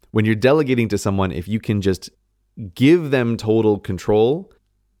when you're delegating to someone, if you can just give them total control,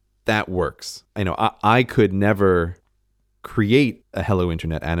 that works. I know I could never create a Hello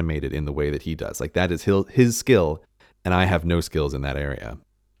Internet animated in the way that he does. Like that is his skill, and I have no skills in that area.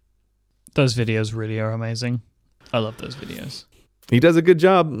 Those videos really are amazing. I love those videos. He does a good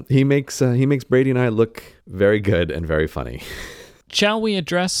job. He makes Brady and I look very good and very funny. Shall we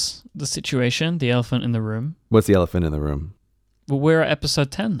address the situation, the elephant in the room? What's the elephant in the room? Well, we're at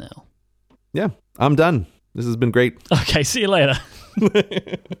episode 10 now. Yeah, I'm done. This has been great. Okay, see you later.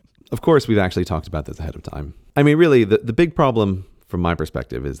 Of course, we've actually talked about this ahead of time. I mean, really, the big problem from my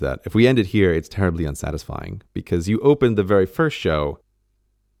perspective is that if we end it here, it's terribly unsatisfying because you opened the very first show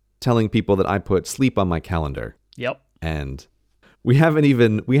telling people that I put sleep on my calendar. Yep. And we haven't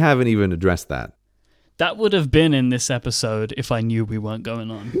even addressed that. That would have been in this episode if I knew we weren't going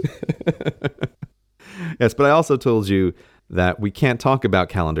on. Yes, but I also told you that we can't talk about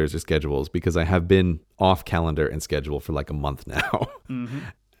calendars or schedules because I have been off calendar and schedule for like a month now.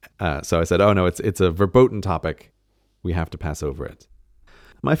 Mm-hmm. So I said, oh no, it's a verboten topic. We have to pass over it.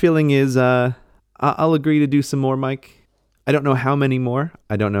 My feeling is I'll agree to do some more, Mike. I don't know how many more.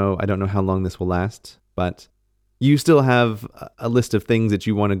 I don't know how long this will last, but you still have a list of things that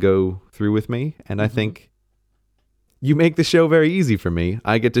you want to go through with me, and I think you make the show very easy for me.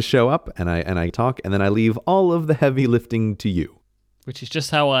 I get to show up and I talk, and then I leave all of the heavy lifting to you. Which is just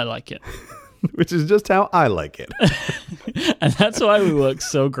how I like it. Which is just how I like it. And that's why we work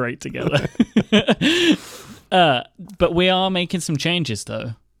so great together. But we are making some changes,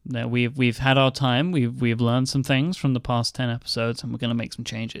 though. Now we've had our time. We've learned some things from the past 10 episodes, and we're going to make some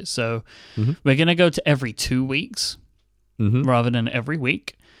changes. So we're going to go to every 2 weeks rather than every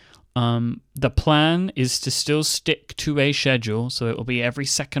week. The plan is to still stick to a schedule, so it will be every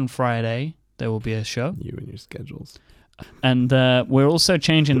second Friday there will be a show. You and your schedules. And we're also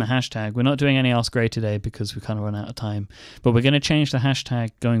changing the hashtag. We're not doing any Ask Ray today because we kind of run out of time. But we're going to change the hashtag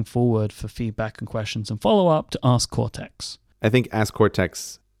going forward for feedback and questions and follow-up to Ask Cortex. I think Ask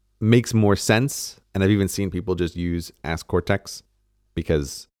Cortex makes more sense. And I've even seen people just use Ask Cortex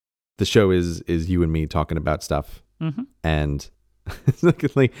because the show is you and me talking about stuff. And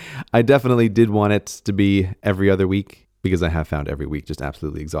I definitely did want it to be every other week, because I have found every week just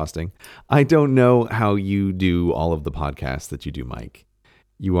absolutely exhausting. I don't know how you do all of the podcasts that you do, Mike.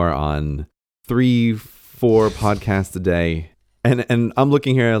 You are on 3-4 podcasts a day. And I'm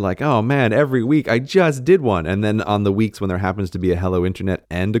looking here like, oh man, every week I just did one. And then on the weeks when there happens to be a Hello Internet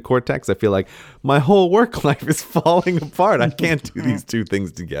and a Cortex, I feel like my whole work life is falling apart. I can't do these two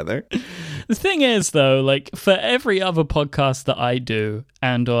things together. The thing is, though, like for every other podcast that I do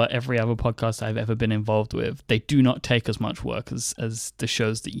and or every other podcast I've ever been involved with, they do not take as much work as the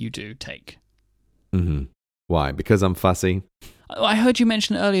shows that you do take. Why? Because I'm fussy? I heard you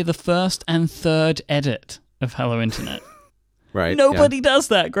mention earlier the first and third edit of Hello Internet. Right. Nobody does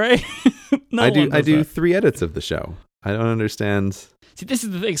that, Gray. I do 3 edits of the show. I don't understand. See, this is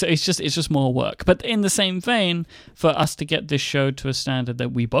the thing. So it's just more work. But in the same vein, for us to get this show to a standard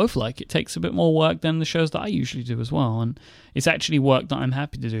that we both like, it takes a bit more work than the shows that I usually do as well. And it's actually work that I'm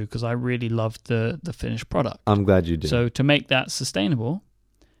happy to do because I really love the finished product. I'm glad you do. So to make that sustainable,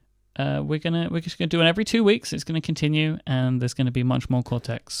 we're just gonna do it every 2 weeks. It's gonna continue, and there's gonna be much more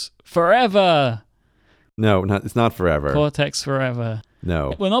Cortex forever. No, it's not forever. Cortex forever.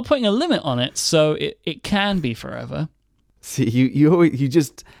 No. We're not putting a limit on it, so it can be forever. See, you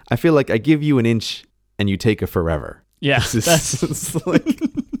just, I feel like I give you an inch and you take a forever. Yeah. It's like,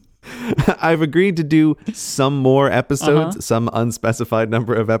 I've agreed to do some more episodes, some unspecified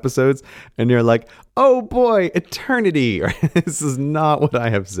number of episodes, and you're like, oh boy, eternity. This is not what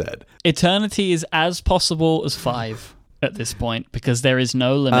I have said. Eternity is as possible as 5. At this point, because there is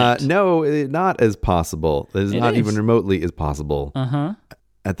no limit. No, not as possible. It is not even remotely as possible.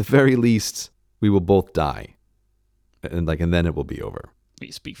 At the very least, we will both die, and then it will be over.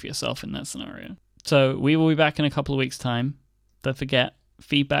 You speak for yourself in that scenario. So we will be back in a couple of weeks' time. Don't forget,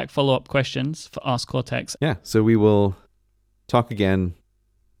 feedback, follow-up questions for Ask Cortex. Yeah, so we will talk again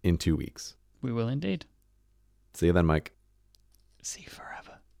in 2 weeks. We will indeed. See you then, Mike. See you forever.